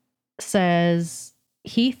and says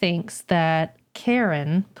he thinks that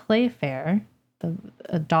Karen Playfair,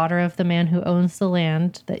 the daughter of the man who owns the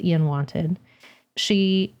land that Ian wanted,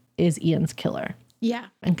 she is Ian's killer. Yeah.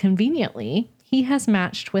 And conveniently, he has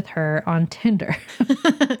matched with her on Tinder.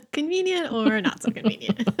 Convenient or not so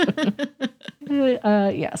convenient.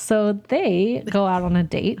 Yeah, so they go out on a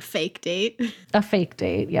date. A fake date. A fake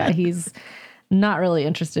date. Yeah, he's not really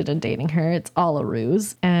interested in dating her. It's all a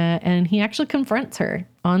ruse. And he actually confronts her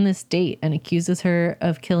on this date and accuses her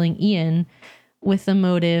of killing Ian with the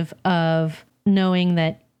motive of knowing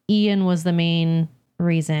that Ian was the main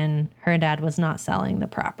reason her dad was not selling the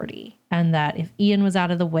property. And that if Ian was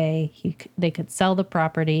out of the way, they could sell the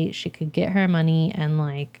property, she could get her money and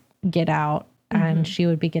like get out. And she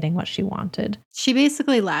would be getting what she wanted. She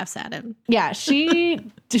basically laughs at him. Yeah, she's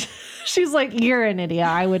like, you're an idiot.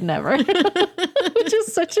 I would never. Which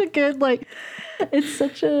is such a good, like, it's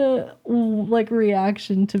such a, like,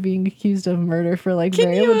 reaction to being accused of murder for, like,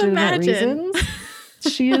 very legitimate reasons.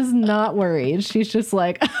 She is not worried. She's just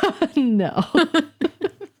like, no.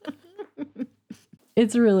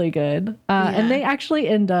 It's really good. And they actually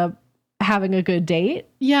end up having a good date.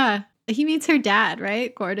 Yeah. He meets her dad,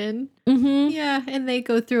 right? Gordon. Yeah. And they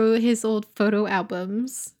go through his old photo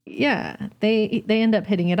albums. Yeah. They end up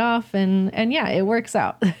hitting it off and yeah, it works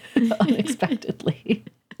out unexpectedly.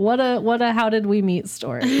 What a how did we meet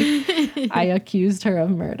story. I accused her of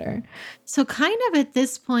murder. So kind of at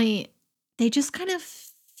this point, they just kind of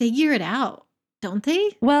figure it out, don't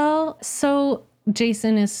they? Well, so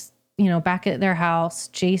Jason is, back at their house.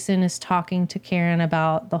 Jason is talking to Karen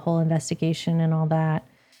about the whole investigation and all that.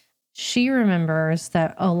 She remembers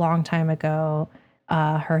that a long time ago,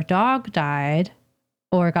 her dog died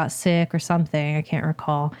or got sick or something. I can't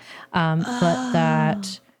recall. But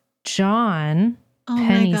that John,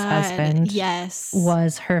 Penny's husband,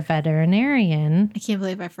 was her veterinarian. I can't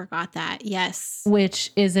believe I forgot that. Yes.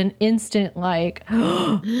 Which is an instant like,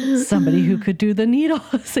 somebody who could do the needle.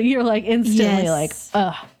 So you're like instantly like,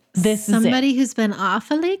 this is somebody who's been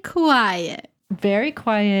awfully quiet. Very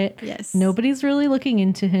quiet. Yes. Nobody's really looking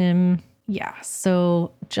into him. Yeah.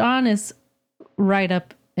 So John is right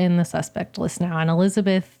up in the suspect list now. And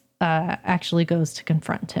Elizabeth actually goes to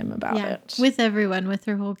confront him about it. With everyone, with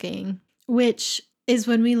her whole gang, which is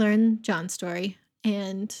when we learn John's story.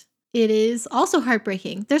 And it is also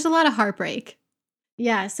heartbreaking. There's a lot of heartbreak.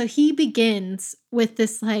 Yeah. So he begins with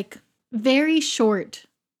this like very short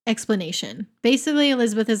explanation. Basically,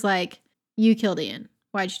 Elizabeth is like, you killed Ian.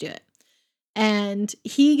 Why'd you do it? And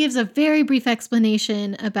he gives a very brief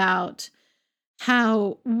explanation about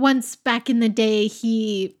how once back in the day,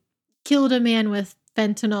 he killed a man with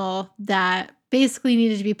fentanyl that basically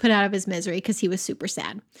needed to be put out of his misery because he was super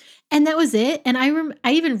sad. And that was it. And I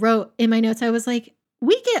even wrote in my notes, I was like,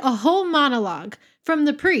 we get a whole monologue from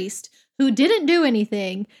the priest who didn't do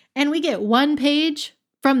anything, and we get one page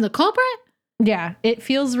from the culprit? Yeah, it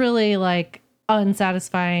feels really like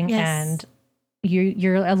unsatisfying and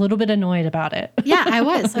you're a little bit annoyed about it. Yeah, I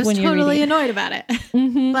was. I was totally annoyed about it.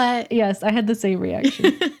 But yes, I had the same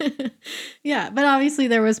reaction. Yeah, but obviously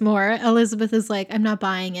there was more. Elizabeth is like, I'm not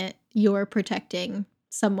buying it. You're protecting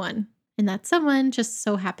someone. And that someone just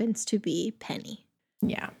so happens to be Penny.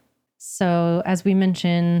 Yeah. So as we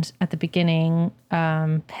mentioned at the beginning,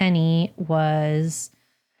 Penny was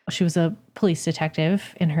a police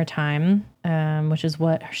detective in her time, which is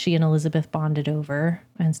what she and Elizabeth bonded over.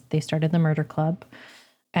 And they started the murder club.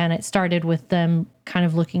 And it started with them kind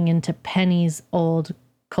of looking into Penny's old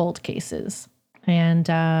cold cases. And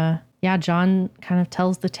John kind of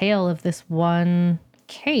tells the tale of this one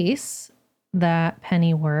case that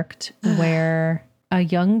Penny worked where a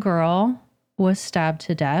young girl was stabbed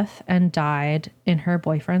to death and died in her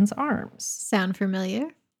boyfriend's arms. Sound familiar?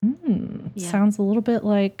 Sounds a little bit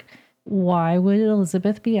like why would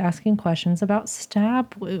Elizabeth be asking questions about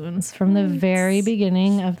stab wounds from the very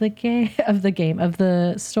beginning of the of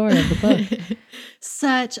the story of the book?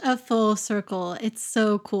 Such a full circle. It's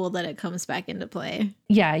so cool that it comes back into play.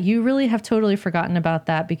 Yeah, you really have totally forgotten about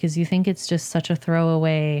that because you think it's just such a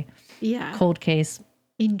throwaway cold case.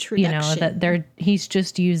 Introduction. That he's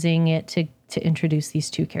just using it to introduce these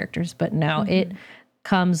two characters, but no, it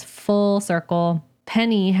comes full circle.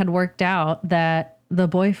 Penny had worked out that the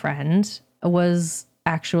boyfriend was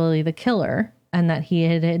actually the killer and that he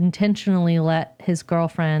had intentionally let his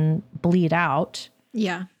girlfriend bleed out.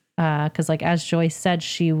 Yeah. Because like as Joyce said,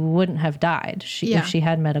 she wouldn't have died if she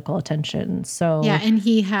had medical attention. So yeah, and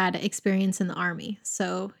he had experience in the army,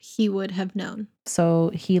 so he would have known.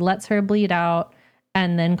 So he lets her bleed out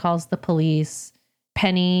and then calls the police.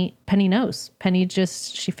 Penny knows. Penny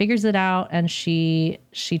she figures it out, and she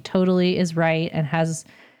totally is right and has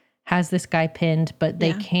this guy pinned, but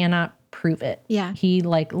they cannot prove it. Yeah. He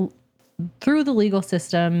through the legal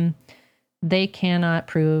system, they cannot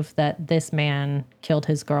prove that this man killed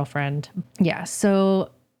his girlfriend. Yeah. So,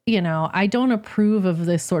 I don't approve of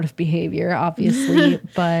this sort of behavior, obviously,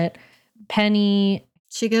 but Penny.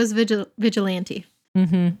 She goes vigilante.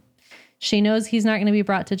 Mm-hmm. She knows he's not going to be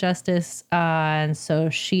brought to justice, and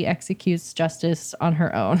so she executes justice on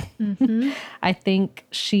her own. Mm-hmm. I think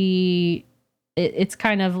it's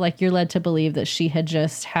kind of like you're led to believe that she had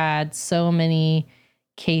just had so many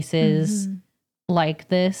cases like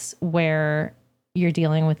this where you're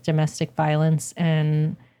dealing with domestic violence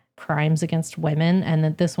and crimes against women, and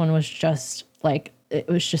that this one was just like, it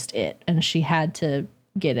was just it. And she had to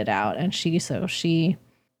get it out. And she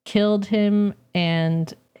killed him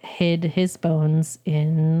and hid his bones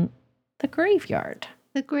in the graveyard.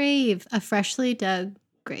 The grave, a freshly dug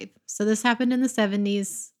grave. So this happened in the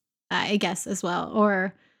 70s, I guess, as well,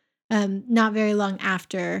 or not very long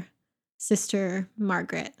after Sister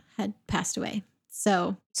Margaret had passed away.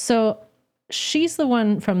 So she's the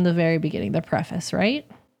one from the very beginning, the preface, right?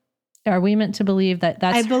 Are we meant to believe that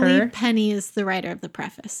that's her? I believe Penny is the writer of the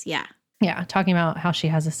preface. Yeah. Yeah, talking about how she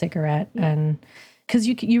has a cigarette and... Because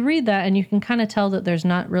you read that and you can kind of tell that there's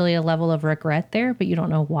not really a level of regret there, but you don't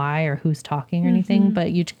know why or who's talking or anything,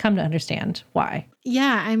 but you come to understand why.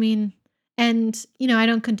 Yeah, I mean, and, I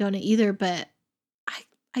don't condone it either, but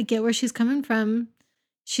I get where she's coming from.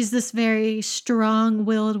 She's this very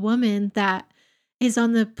strong-willed woman that is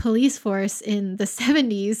on the police force in the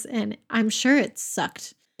 70s, and I'm sure it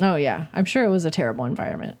sucked. Oh, yeah. I'm sure it was a terrible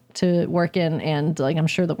environment to work in, and I'm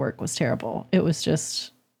sure the work was terrible. It was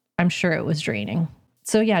just... I'm sure it was draining.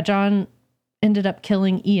 So yeah, John ended up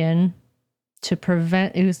killing Ian he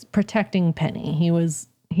was protecting Penny.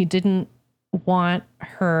 He didn't want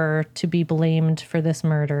her to be blamed for this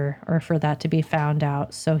murder or for that to be found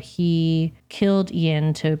out. So he killed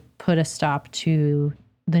Ian to put a stop to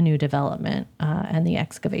the new development and the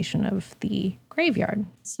excavation of the graveyard.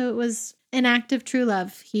 So it was an act of true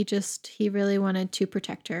love. He really wanted to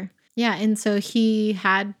protect her. Yeah, and so he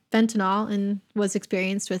had fentanyl and was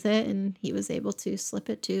experienced with it, and he was able to slip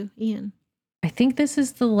it to Ian. I think this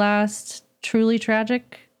is the last truly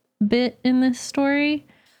tragic bit in this story.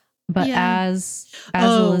 But as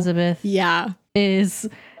Elizabeth is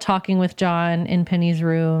talking with John in Penny's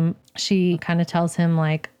room, she kind of tells him,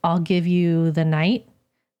 like, I'll give you the night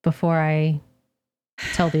before I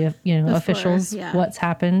tell the officials what's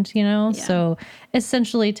happened, So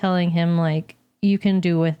essentially telling him, like, you can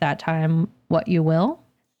do with that time what you will.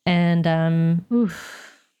 And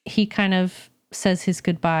he kind of says his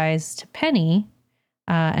goodbyes to Penny,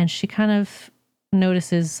 and she kind of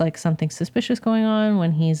notices like something suspicious going on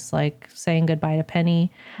when he's like saying goodbye to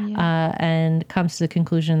Penny, and comes to the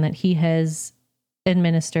conclusion that he has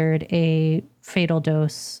administered a fatal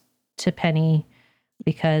dose to Penny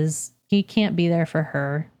because he can't be there for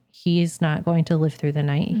her. He's not going to live through the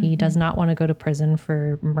night. Mm-hmm. He does not want to go to prison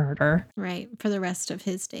for murder. Right. For the rest of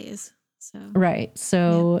his days.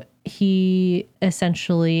 So he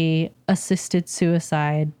essentially assisted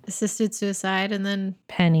suicide and then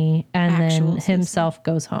Penny, and then himself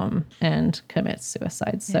goes home and commits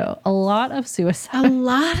suicide. So a lot of suicide.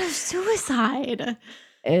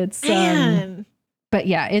 It's Man. But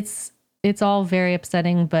yeah, it's all very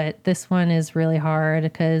upsetting, but this one is really hard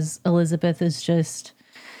because Elizabeth is just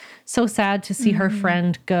so sad to see her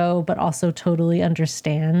friend go, but also totally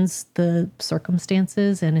understands the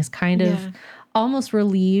circumstances and is kind of almost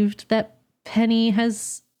relieved that Penny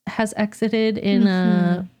has exited in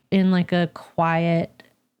a quiet,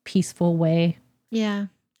 peaceful way. Yeah.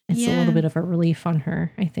 It's a little bit of a relief on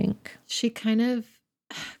her, I think. She kind of,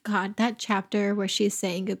 God, that chapter where she's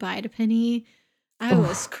saying goodbye to Penny, I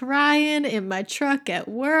was crying in my truck at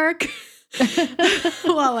work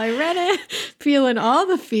while I read it, feeling all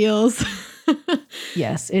the feels.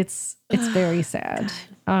 Yes, it's very sad.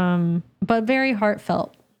 But very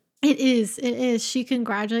heartfelt. It is. It is. She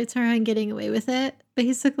congratulates her on getting away with it,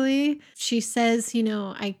 basically. She says,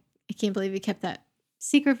 I can't believe you kept that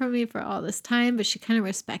secret from me for all this time, but she kind of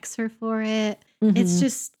respects her for it. It's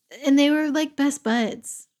just, and they were like best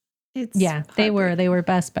buds. It's they were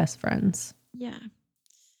best friends. Yeah.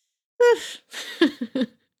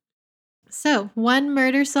 So, one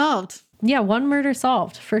murder solved. Yeah, one murder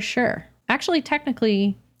solved for sure. Actually,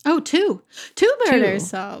 technically, two murders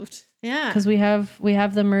solved. Yeah, because we have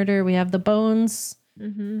the murder, we have the bones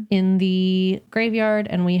in the graveyard,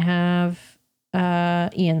 and we have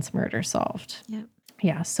Ian's murder solved. Yep.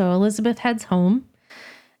 Yeah. So Elizabeth heads home,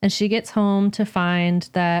 and she gets home to find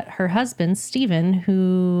that her husband Stephen,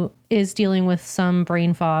 who is dealing with some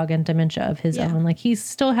brain fog and dementia of his own, like he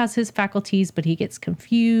still has his faculties, but he gets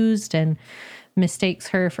confused and mistakes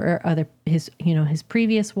her for his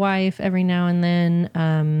previous wife every now and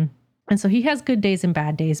then. And so he has good days and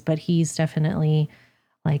bad days, but he's definitely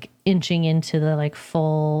like inching into the like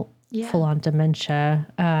full on dementia.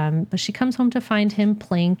 But she comes home to find him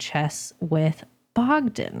playing chess with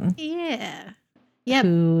Bogdan. Yeah. Yep.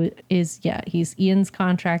 Who is, he's Ian's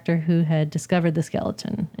contractor who had discovered the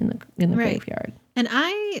skeleton in the graveyard. And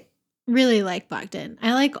I really like Bogdan.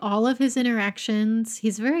 I like all of his interactions.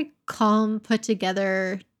 He's a very calm, put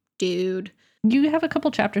together dude. You have a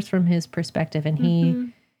couple chapters from his perspective,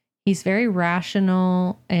 and he's very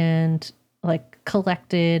rational and like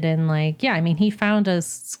collected, and like, he found a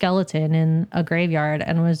skeleton in a graveyard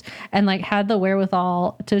and like had the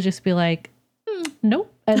wherewithal to just be like,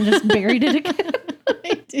 nope, and just buried it again.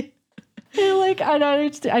 I did.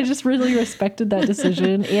 I just really respected that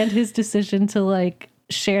decision and his decision to like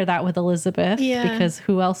share that with Elizabeth. Yeah. Because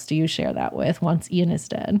who else do you share that with once Ian is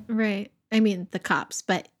dead? Right. I mean, the cops,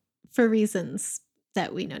 but for reasons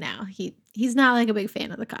that we know now, he's not like a big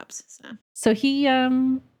fan of the cops. So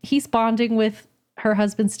he's bonding with her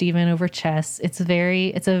husband Stephen over chess. It's a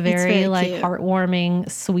very like cute,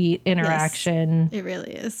 heartwarming, sweet interaction. Yes, it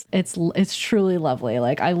really is. It's truly lovely.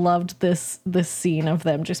 Like I loved this scene of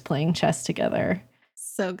them just playing chess together.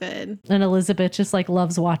 So good. And Elizabeth just like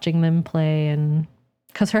loves watching them play, and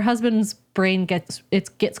because her husband's brain gets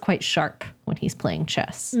quite sharp when he's playing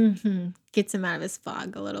chess. Gets him out of his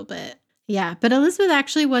fog a little bit. Yeah, but Elizabeth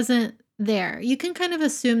actually wasn't there. You can kind of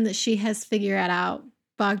assume that she has figured out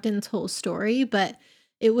Bogdan's whole story, but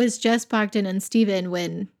it was just Bogdan and Stephen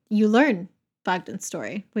when you learn Bogdan's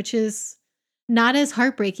story, which is not as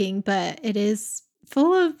heartbreaking, but it is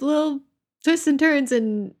full of little twists and turns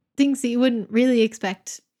and things that you wouldn't really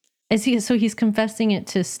expect. So he's confessing it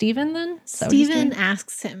to Stephen then? Stephen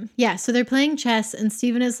asks him. Yeah, so they're playing chess and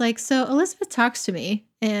Stephen is like, so Elizabeth talks to me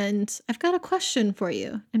and I've got a question for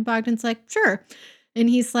you. And Bogdan's like, sure. And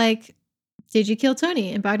he's like, did you kill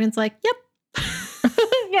Tony? And Bogdan's like, yep.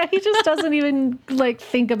 Yeah, he just doesn't even like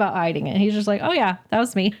think about hiding it. He's just like, oh yeah, that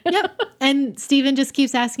was me. Yep. And Stephen just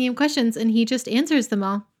keeps asking him questions and he just answers them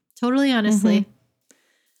all. Totally honestly.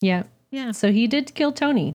 Yeah. Yeah. So he did kill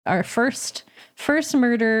Tony. Our first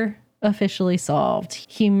murder officially solved.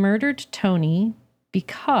 He murdered Tony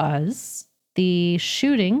because the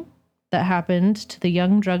shooting that happened to the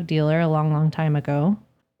young drug dealer a long, long time ago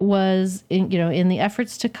was in the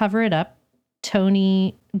efforts to cover it up.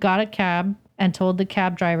 Tony got a cab and told the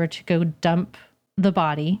cab driver to go dump the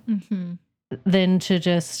body. Then to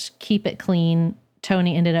just keep it clean,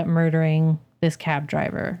 Tony ended up murdering this cab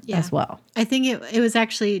driver as well. I think it was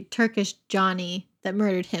actually Turkish Johnny that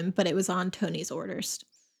murdered him, but it was on Tony's orders.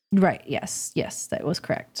 Right. Yes, that was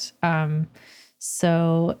correct.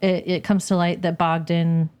 So it comes to light that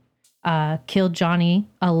Bogdan killed Johnny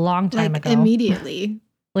a long time ago. Immediately.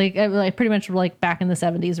 like pretty much like back in the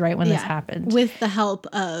 70s, right when this happened. With the help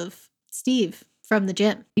of Steve from the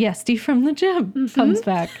gym. Yeah, Steve from the gym comes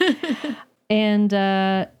back. And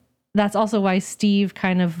that's also why Steve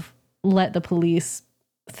kind of let the police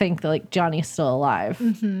think that like Johnny's still alive.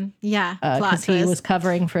 Yeah. Because he was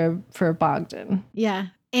covering for Bogdan. Yeah.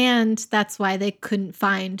 And that's why they couldn't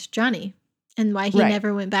find Johnny. And why he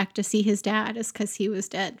never went back to see his dad is because he was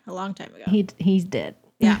dead a long time ago. He's dead.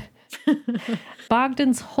 Yeah.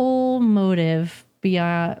 Bogdan's whole motive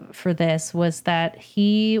for this was that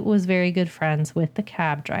he was very good friends with the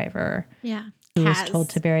cab driver. Yeah. Who was told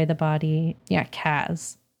to bury the body. Yeah,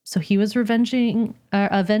 Kaz. So he was avenging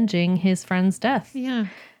his friend's death. Yeah.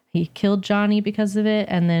 He killed Johnny because of it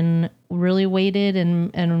and then really waited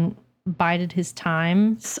and bided his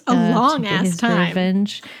time. It's a long to get ass his time.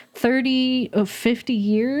 revenge. 50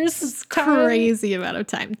 years. It's time. crazy amount of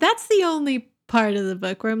time. That's the only part of the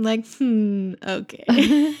book where I'm like,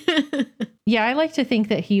 okay. Yeah, I like to think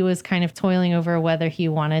that he was kind of toiling over whether he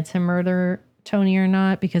wanted to murder Tony or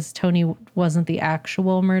not, because Tony wasn't the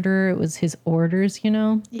actual murderer. It was his orders,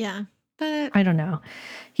 Yeah, but I don't know.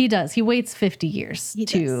 He does. He waits 50 years He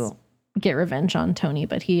to does. get revenge on Tony,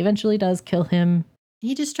 but he eventually does kill him.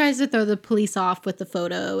 he just tries to throw the police off with the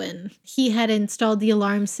photo, and he had installed the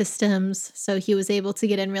alarm systems, so he was able to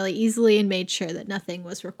get in really easily and made sure that nothing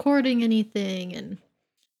was recording anything.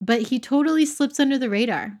 But he totally slips under the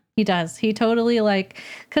radar. He does. He totally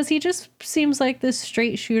because he just seems like this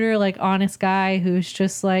straight shooter, like honest guy who's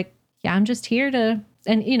just like, yeah, I'm just here to,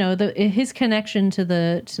 and his connection to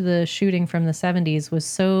the shooting from the 70s was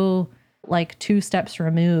so like 2 steps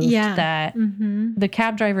removed that the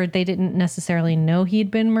cab driver, they didn't necessarily know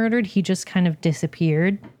he'd been murdered. He just kind of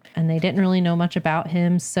disappeared and they didn't really know much about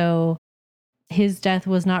him. So his death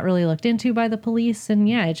was not really looked into by the police. And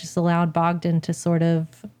yeah, it just allowed Bogdan to sort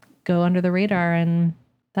of go under the radar. And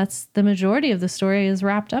that's the majority of the story is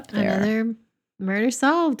wrapped up there. Another murder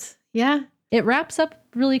solved. Yeah, It wraps up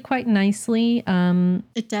really quite nicely.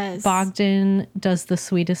 it does. Bogdan does the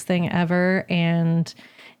sweetest thing ever and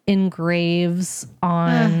engraves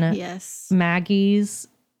on Yes. Maggie's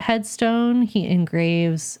headstone. He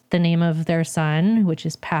engraves the name of their son, which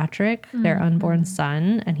is Patrick, their unborn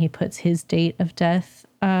son, and he puts his date of death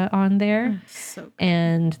on there. So good.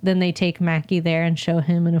 And then they take Mackie there and show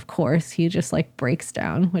him, and of course he just like breaks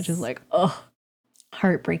down, which is like, oh,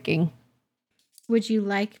 heartbreaking. Would you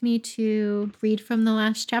like me to read from the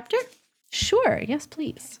last chapter? Sure, yes,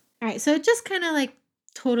 please. All right, so it just kind of like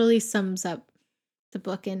totally sums up the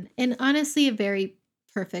book in honestly a very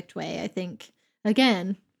perfect way. I think,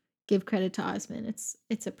 again, give credit to Osmond.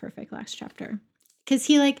 It's a perfect last chapter because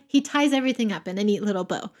he ties everything up in a neat little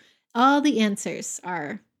bow. All the answers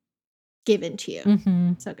are given to you.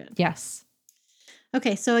 Mm-hmm. So good. Yes.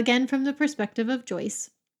 Okay, so again, from the perspective of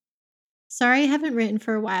Joyce. Sorry I haven't written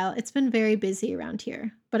for a while. It's been very busy around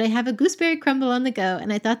here. But I have a gooseberry crumble on the go,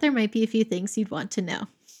 and I thought there might be a few things you'd want to know.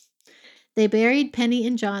 They buried Penny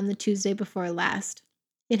and John the Tuesday before last.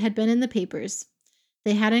 It had been in the papers.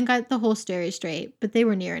 They hadn't got the whole story straight, but they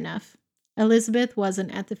were near enough. Elizabeth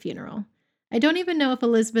wasn't at the funeral. I don't even know if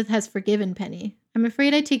Elizabeth has forgiven Penny. I'm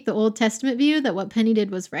afraid I take the Old Testament view that what Penny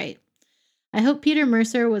did was right. I hope Peter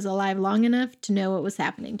Mercer was alive long enough to know what was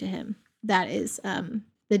happening to him. That is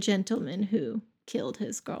the gentleman who killed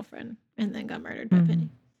his girlfriend and then got murdered by Penny.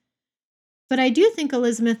 But I do think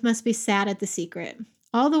Elizabeth must be sad at the secret.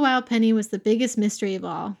 All the while, Penny was the biggest mystery of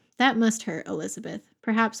all. That must hurt Elizabeth.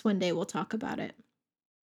 Perhaps one day we'll talk about it.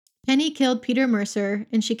 Penny killed Peter Mercer,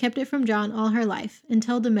 and she kept it from John all her life,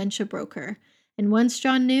 until dementia broke her. And once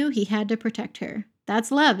John knew, he had to protect her.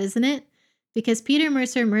 That's love, isn't it? Because Peter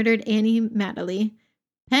Mercer murdered Annie Madeley,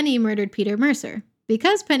 Penny murdered Peter Mercer.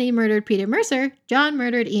 Because Penny murdered Peter Mercer, John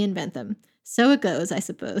murdered Ian Bentham. So it goes, I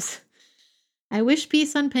suppose. I wish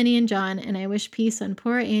peace on Penny and John, and I wish peace on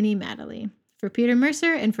poor Annie Madeley. For Peter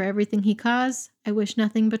Mercer and for everything he caused, I wish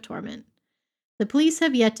nothing but torment. The police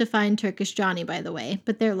have yet to find Turkish Johnny, by the way,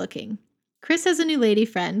 but they're looking. Chris has a new lady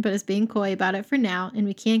friend, but is being coy about it for now, and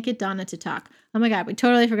we can't get Donna to talk. Oh my God, we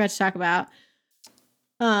totally forgot to talk about...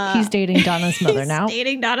 he's dating Donna's mother now.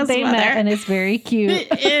 Dating Donna's They mother. met, and it's very cute.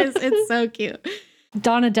 It is. It's so cute.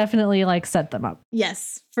 Donna definitely set them up.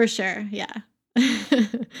 Yes, for sure. Yeah.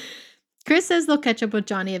 Chris says they'll catch up with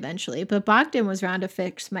Johnny eventually, but Bogdan was round to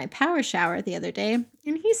fix my power shower the other day,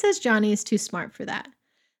 and he says Johnny is too smart for that.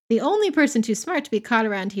 The only person too smart to be caught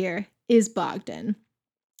around here is Bogdan.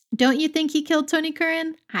 Don't you think he killed Tony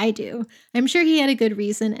Curran? I do. I'm sure he had a good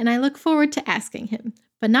reason, and I look forward to asking him,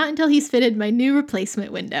 but not until he's fitted my new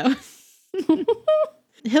replacement window.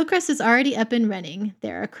 Hillcrest is already up and running.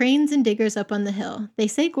 There are cranes and diggers up on the hill. They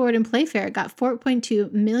say Gordon Playfair got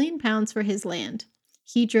 £4.2 million for his land.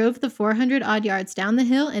 He drove the 400-odd yards down the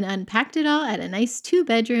hill and unpacked it all at a nice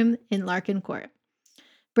 2-bedroom in Larkin Court.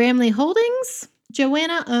 Bramley Holdings?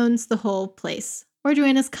 Joanna owns the whole place. Or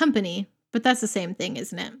Joanna's company, but that's the same thing,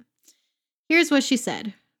 isn't it? Here's what she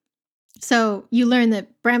said. So you learn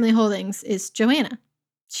that Bramley Holdings is Joanna.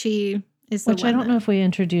 She is the Which I don't know if we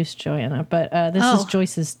introduced Joanna, but this is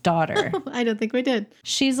Joyce's daughter. I don't think we did.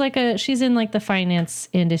 She's she's in the finance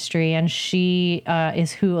industry, and she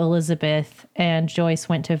is who Elizabeth and Joyce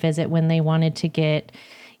went to visit when they wanted to get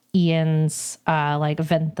Ian's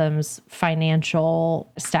Bentham's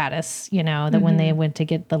financial status, that when they went to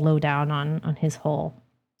get the lowdown on his whole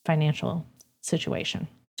financial situation.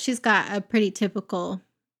 She's got a pretty typical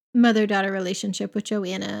mother-daughter relationship with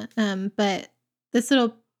Joanna. But this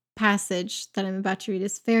little passage that I'm about to read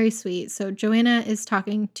is very sweet. So Joanna is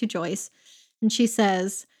talking to Joyce, and she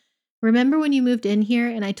says, "Remember when you moved in here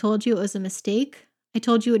and I told you it was a mistake? I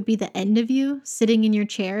told you it would be the end of you, sitting in your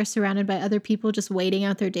chair surrounded by other people just waiting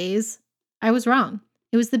out their days? I was wrong.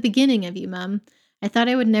 It was the beginning of you, Mum. I thought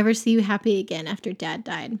I would never see you happy again after Dad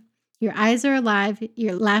died. Your eyes are alive,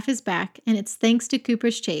 your laugh is back, and it's thanks to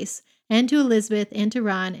Cooper's Chase, and to Elizabeth, and to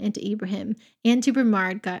Ron, and to Ibrahim, and to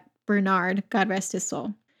Bernard, God rest his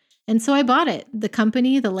soul. And so I bought it, the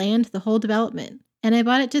company, the land, the whole development. And I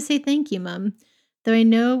bought it to say thank you, Mum. Though I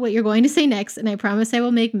know what you're going to say next, and I promise I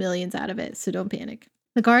will make millions out of it, so don't panic.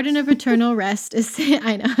 The Garden of Eternal Rest is...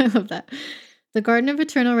 I know, I love that. The Garden of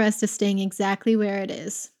Eternal Rest is staying exactly where it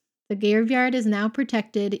is. The graveyard is now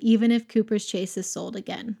protected, even if Cooper's Chase is sold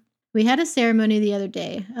again. We had a ceremony the other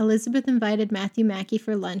day. Elizabeth invited Matthew Mackey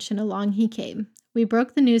for lunch, and along he came. We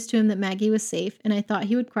broke the news to him that Maggie was safe, and I thought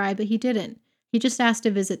he would cry, but he didn't. He just asked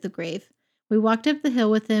to visit the grave. We walked up the hill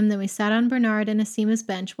with him, then we sat on Bernard and Asima's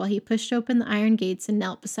bench while he pushed open the iron gates and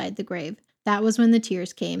knelt beside the grave. That was when the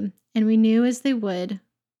tears came, and we knew as they would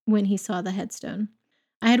when he saw the headstone.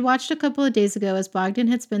 I had watched a couple of days ago as Bogdan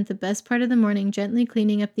had spent the best part of the morning gently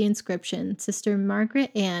cleaning up the inscription, Sister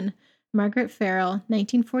Margaret Ann, Margaret Farrell,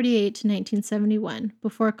 1948 to 1971,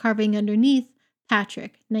 before carving underneath,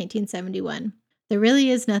 Patrick, 1971. There really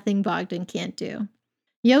is nothing Bogdan can't do.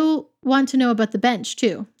 You'll want to know about the bench,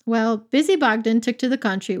 too. Well, busy Bogdan took to the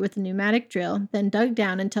concrete with a pneumatic drill, then dug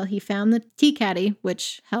down until he found the tea caddy,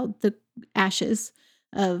 which held the ashes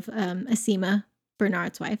of Asima,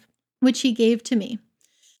 Bernard's wife, which he gave to me.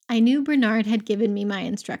 I knew Bernard had given me my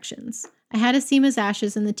instructions. I had Asima's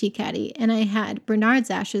ashes in the tea caddy, and I had Bernard's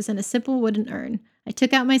ashes in a simple wooden urn. I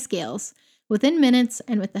took out my scales. Within minutes,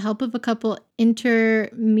 and with the help of a couple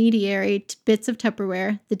intermediary bits of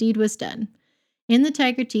Tupperware, the deed was done. In the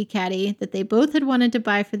tiger tea caddy that they both had wanted to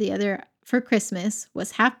buy for Christmas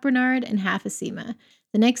was half Bernard and half Asima.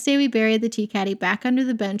 The next day we buried the tea caddy back under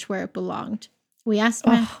the bench where it belonged. We asked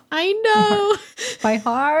I know. My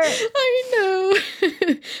heart. I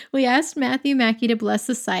know. We asked Matthew Mackey to bless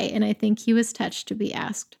the site, and I think he was touched to be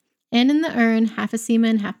asked. And in the urn, half Asima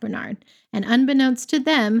and half Bernard. And unbeknownst to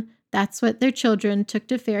them, that's what their children took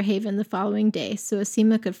to Fairhaven the following day, so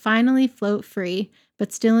Asima could finally float free,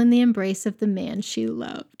 but still in the embrace of the man she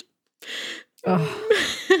loved.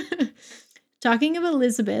 Talking of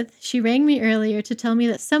Elizabeth, she rang me earlier to tell me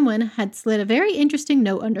that someone had slid a very interesting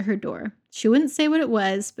note under her door. She wouldn't say what it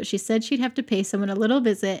was, but she said she'd have to pay someone a little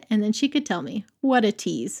visit, and then she could tell me. What a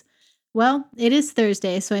tease. Well, it is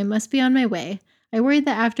Thursday, so I must be on my way. I worried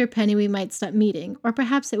that after Penny we might stop meeting, or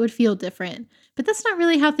perhaps it would feel different. But that's not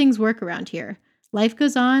really how things work around here. Life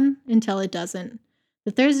goes on until it doesn't.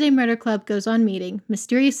 The Thursday Murder Club goes on meeting,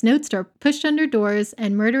 mysterious notes are pushed under doors,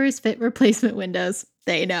 and murderers fit replacement windows.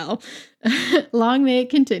 They know. Long may it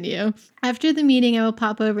continue. After the meeting, I will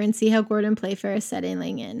pop over and see how Gordon Playfair is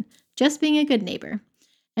settling in. Just being a good neighbor.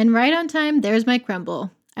 And right on time, there's my crumble.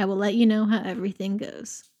 I will let you know how everything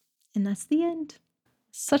goes. And that's the end.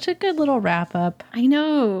 Such a good little wrap up. I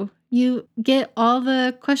know. You get all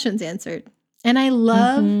the questions answered. And I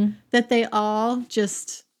love that they all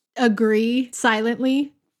just agree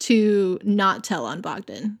silently to not tell on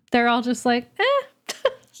Bogdan. They're all just like,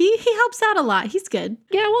 He helps out a lot. He's good.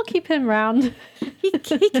 Yeah, we'll keep him around. He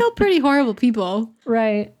killed pretty horrible people.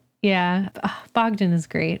 Right. Yeah. Bogdan is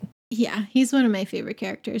great. Yeah, he's one of my favorite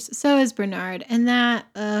characters. So is Bernard. And that,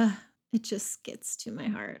 it just gets to my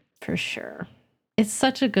heart. For sure. It's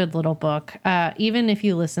such a good little book. Even if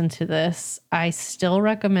you listen to this, I still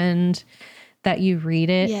recommend that you read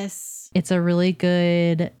it. Yes. It's a really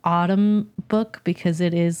good autumn book because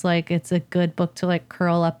it's a good book to like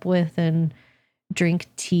curl up with and drink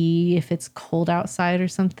tea if it's cold outside or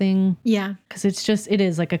something. Yeah. Because it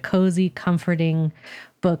is like a cozy, comforting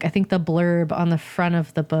book. I think the blurb on the front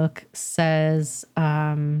of the book says,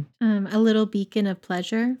 a little beacon of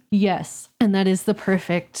pleasure. Yes. And that is the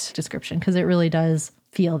perfect description because it really does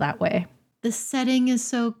feel that way. The setting is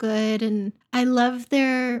so good. And I love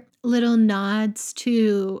their little nods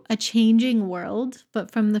to a changing world,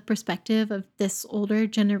 but from the perspective of this older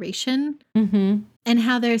generation. Mm-hmm. And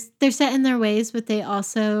how they're set in their ways, but they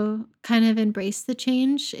also kind of embrace the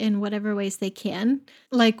change in whatever ways they can.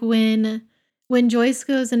 Like when Joyce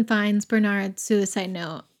goes and finds Bernard's suicide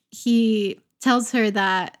note, he tells her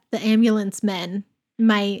that the ambulance men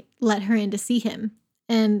might let her in to see him.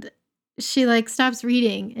 And she like stops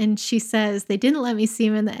reading and she says, they didn't let me see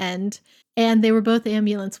him in the end. And they were both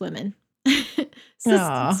ambulance women.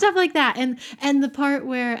 Stuff like that. And the part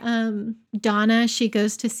where Donna, she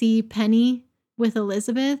goes to see Penny with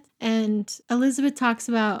Elizabeth. And Elizabeth talks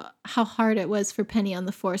about how hard it was for Penny on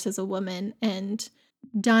the force as a woman. And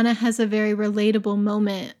Donna has a very relatable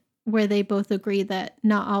moment where they both agree that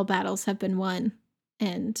not all battles have been won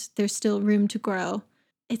and there's still room to grow.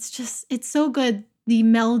 It's so good. The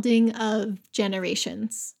melding of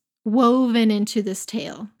generations woven into this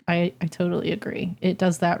tale. I totally agree. It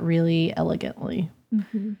does that really elegantly.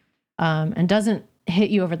 Mm-hmm. And doesn't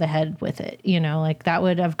hit you over the head with it. You know, like that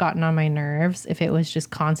would have gotten on my nerves if it was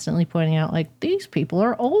just constantly pointing out like these people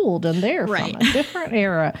are old and they're Right. from a different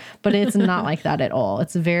era. But it's not like that at all.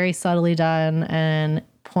 It's very subtly done and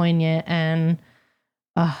poignant, and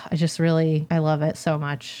I love it so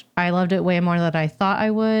much. I loved it way more than I thought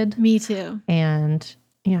I would. Me too. And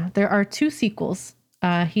yeah, there are 2 sequels.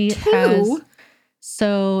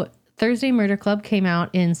 So Thursday Murder Club came out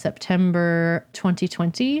in September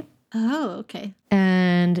 2020. Oh, okay.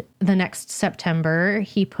 And the next September,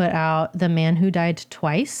 he put out The Man Who Died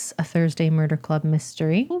Twice, a Thursday Murder Club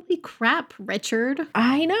mystery. Holy crap, Richard.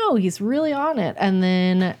 I know, he's really on it. And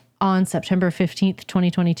then on September 15th,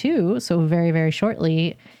 2022, so very, very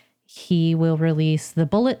shortly, he will release The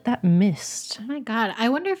Bullet That Missed. Oh my God. I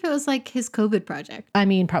wonder if it was like his COVID project. I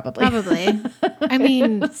mean, probably. I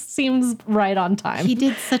mean, seems right on time. he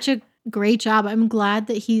did such a great job. I'm glad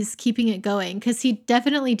that he's keeping it going because he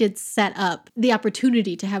definitely did set up the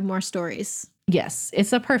opportunity to have more stories. Yes,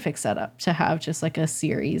 it's a perfect setup to have just like a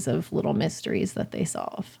series of little mysteries that they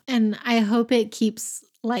solve. And I hope it keeps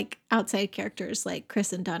like outside characters like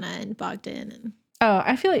Chris and Donna and Bogdan. And Oh,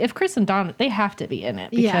 I feel like if Chris and Donna, they have to be in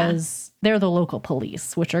it because they're the local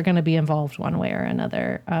police, which are going to be involved one way or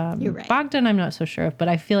another. You're right. Bogdan, I'm not so sure of, but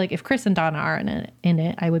I feel like if Chris and Donna are in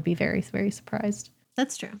it, I would be very, very surprised.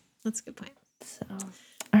 That's true. That's a good point. So,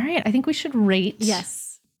 all right, I think we should rate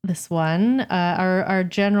this one. Our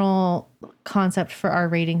general concept for our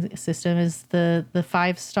rating system is the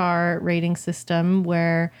 5-star rating system,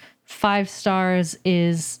 where 5 stars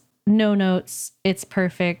is no notes, it's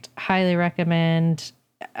perfect, highly recommend,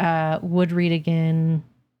 would read again,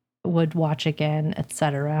 would watch again,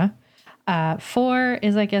 etc. 4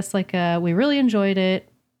 is, I guess, like we really enjoyed it.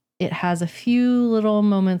 It has a few little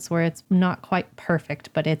moments where it's not quite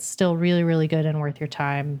perfect, but it's still really, really good and worth your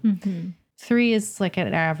time. Mm-hmm. 3 is like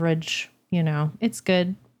an average, it's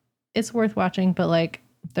good. It's worth watching, but like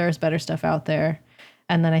there's better stuff out there.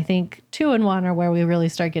 And then I think 2 and 1 are where we really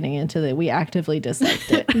start getting into that. We actively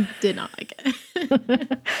disliked it. Did not like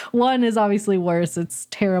it. 1 is obviously worse. It's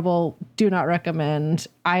terrible. Do not recommend.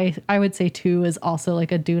 I would say 2 is also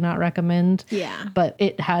like a do not recommend. Yeah. But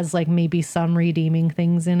it has like maybe some redeeming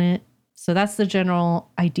things in it. So that's the general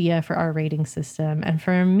idea for our rating system. And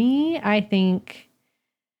for me, I think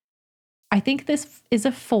this is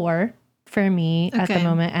a 4 for me at the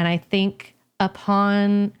moment. And I think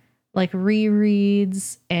upon like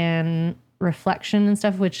rereads and reflection and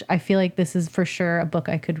stuff, which I feel like this is for sure a book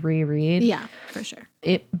I could reread. Yeah, for sure.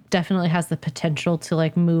 It definitely has the potential to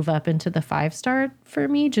like move up into the 5-star for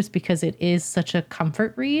me, just because it is such a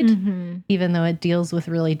comfort read. Mm-hmm. Even though it deals with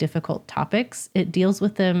really difficult topics, it deals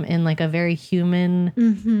with them in like a very human,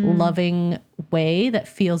 loving way that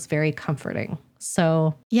feels very comforting.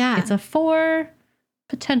 So yeah, it's a 4,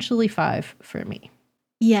 potentially 5 for me.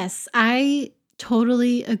 Yes, I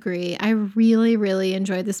totally agree. I really, really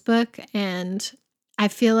enjoyed this book, and I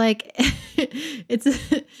feel like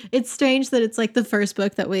it's strange that it's like the first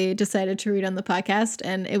book that we decided to read on the podcast,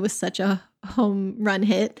 and it was such a home run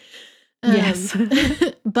hit. Yes.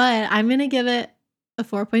 But I'm going to give it a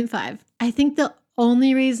 4.5. I think the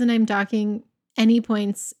only reason I'm docking any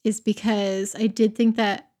points is because I did think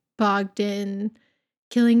that Bogdan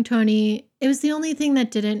killing Tony, it was the only thing that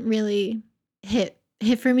didn't really hit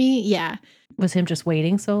for me. Yeah. Was him just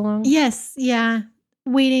waiting so long? Yes. Yeah.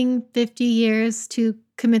 Waiting 50 years to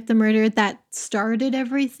commit the murder that started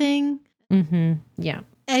everything. Mm-hmm. Yeah.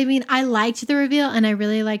 I mean, I liked the reveal and I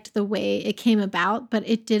really liked the way it came about, but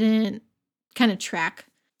it didn't kind of track.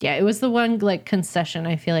 Yeah, it was the one like concession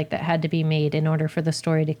I feel like that had to be made in order for the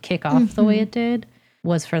story to kick off the way it did,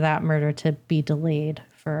 was for that murder to be delayed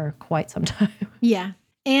for quite some time. Yeah.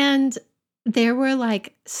 And there were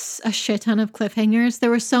like a shit ton of cliffhangers. There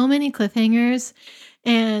were so many cliffhangers.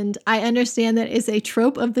 And I understand that is a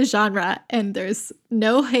trope of the genre. And there's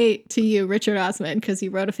no hate to you, Richard Osman, because you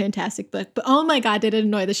wrote a fantastic book. But oh my God, did it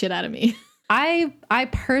annoy the shit out of me. I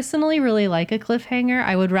personally really like a cliffhanger.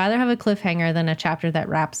 I would rather have a cliffhanger than a chapter that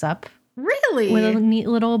wraps up. Really? With a neat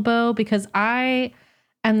little bow, because I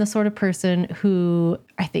am the sort of person who,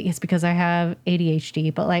 I think it's because I have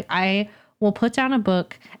ADHD, but like I will put down a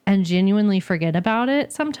book and genuinely forget about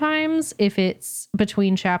it sometimes if it's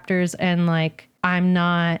between chapters and like I'm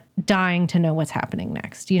not dying to know what's happening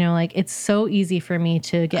next. You know, like it's so easy for me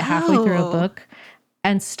to get halfway through a book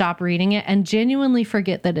and stop reading it and genuinely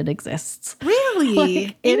forget that it exists. Really?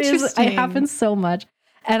 Like, it happens so much.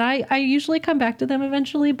 And I usually come back to them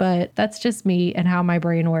eventually, but that's just me and how my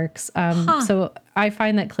brain works. So I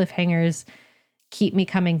find that cliffhangers keep me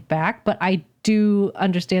coming back, but I do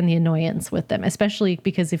understand the annoyance with them, especially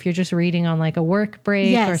because if you're just reading on like a work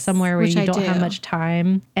break or somewhere where you don't have much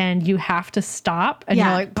time and you have to stop and you're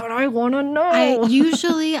like, but I want to know.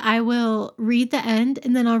 I will read the end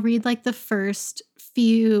and then I'll read like the first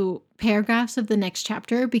few paragraphs of the next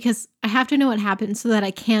chapter because I have to know what happens so that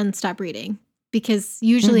I can stop reading. Because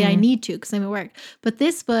usually I need to because I'm at work. But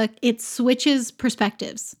this book, it switches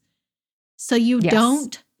perspectives. So you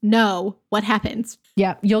don't know what happens.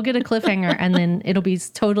 Yeah, you'll get a cliffhanger and then it'll be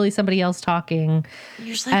totally somebody else talking.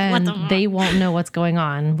 You're just like, and what the they won't know what's going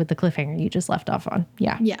on with the cliffhanger you just left off on.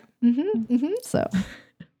 Yeah. Yeah. So.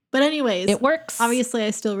 But anyways. It works. Obviously,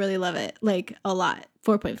 I still really love it. Like a lot.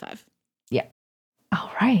 4.5. Yeah.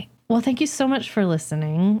 All right. Well, thank you so much for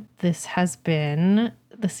listening. This has been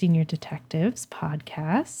the Senior Detectives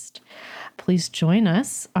podcast. Please join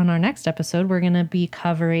us on our next episode. We're going to be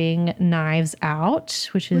covering Knives Out,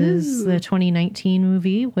 which is the 2019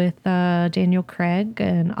 movie with Daniel Craig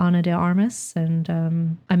and Ana de Armas and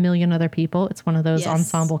a million other people. It's one of those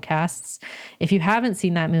ensemble casts. If you haven't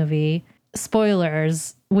seen that movie,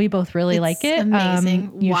 spoilers, we both really like it.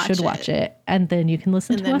 Amazing. You should watch it. And then you can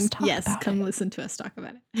listen to us talk about it. Yes, come listen to us talk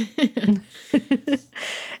about it.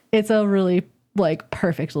 It's a really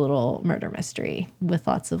perfect little murder mystery with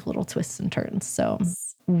lots of little twists and turns. So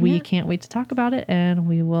we can't wait to talk about it, and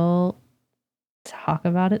we will talk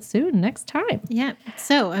about it soon next time. Yeah.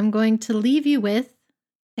 So I'm going to leave you with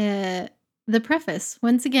the preface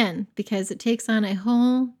once again, because it takes on a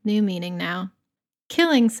whole new meaning now.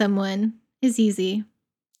 Killing someone is easy.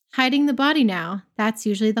 Hiding the body now, that's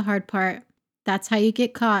usually the hard part. That's how you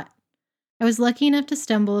get caught. I was lucky enough to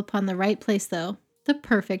stumble upon the right place, though. The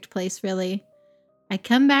perfect place, really. I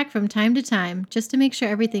come back from time to time just to make sure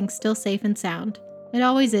everything's still safe and sound. It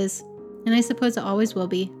always is, and I suppose it always will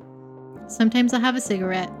be. Sometimes I'll have a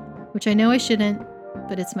cigarette, which I know I shouldn't,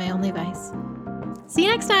 but it's my only vice. See you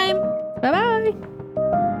next time! Bye-bye!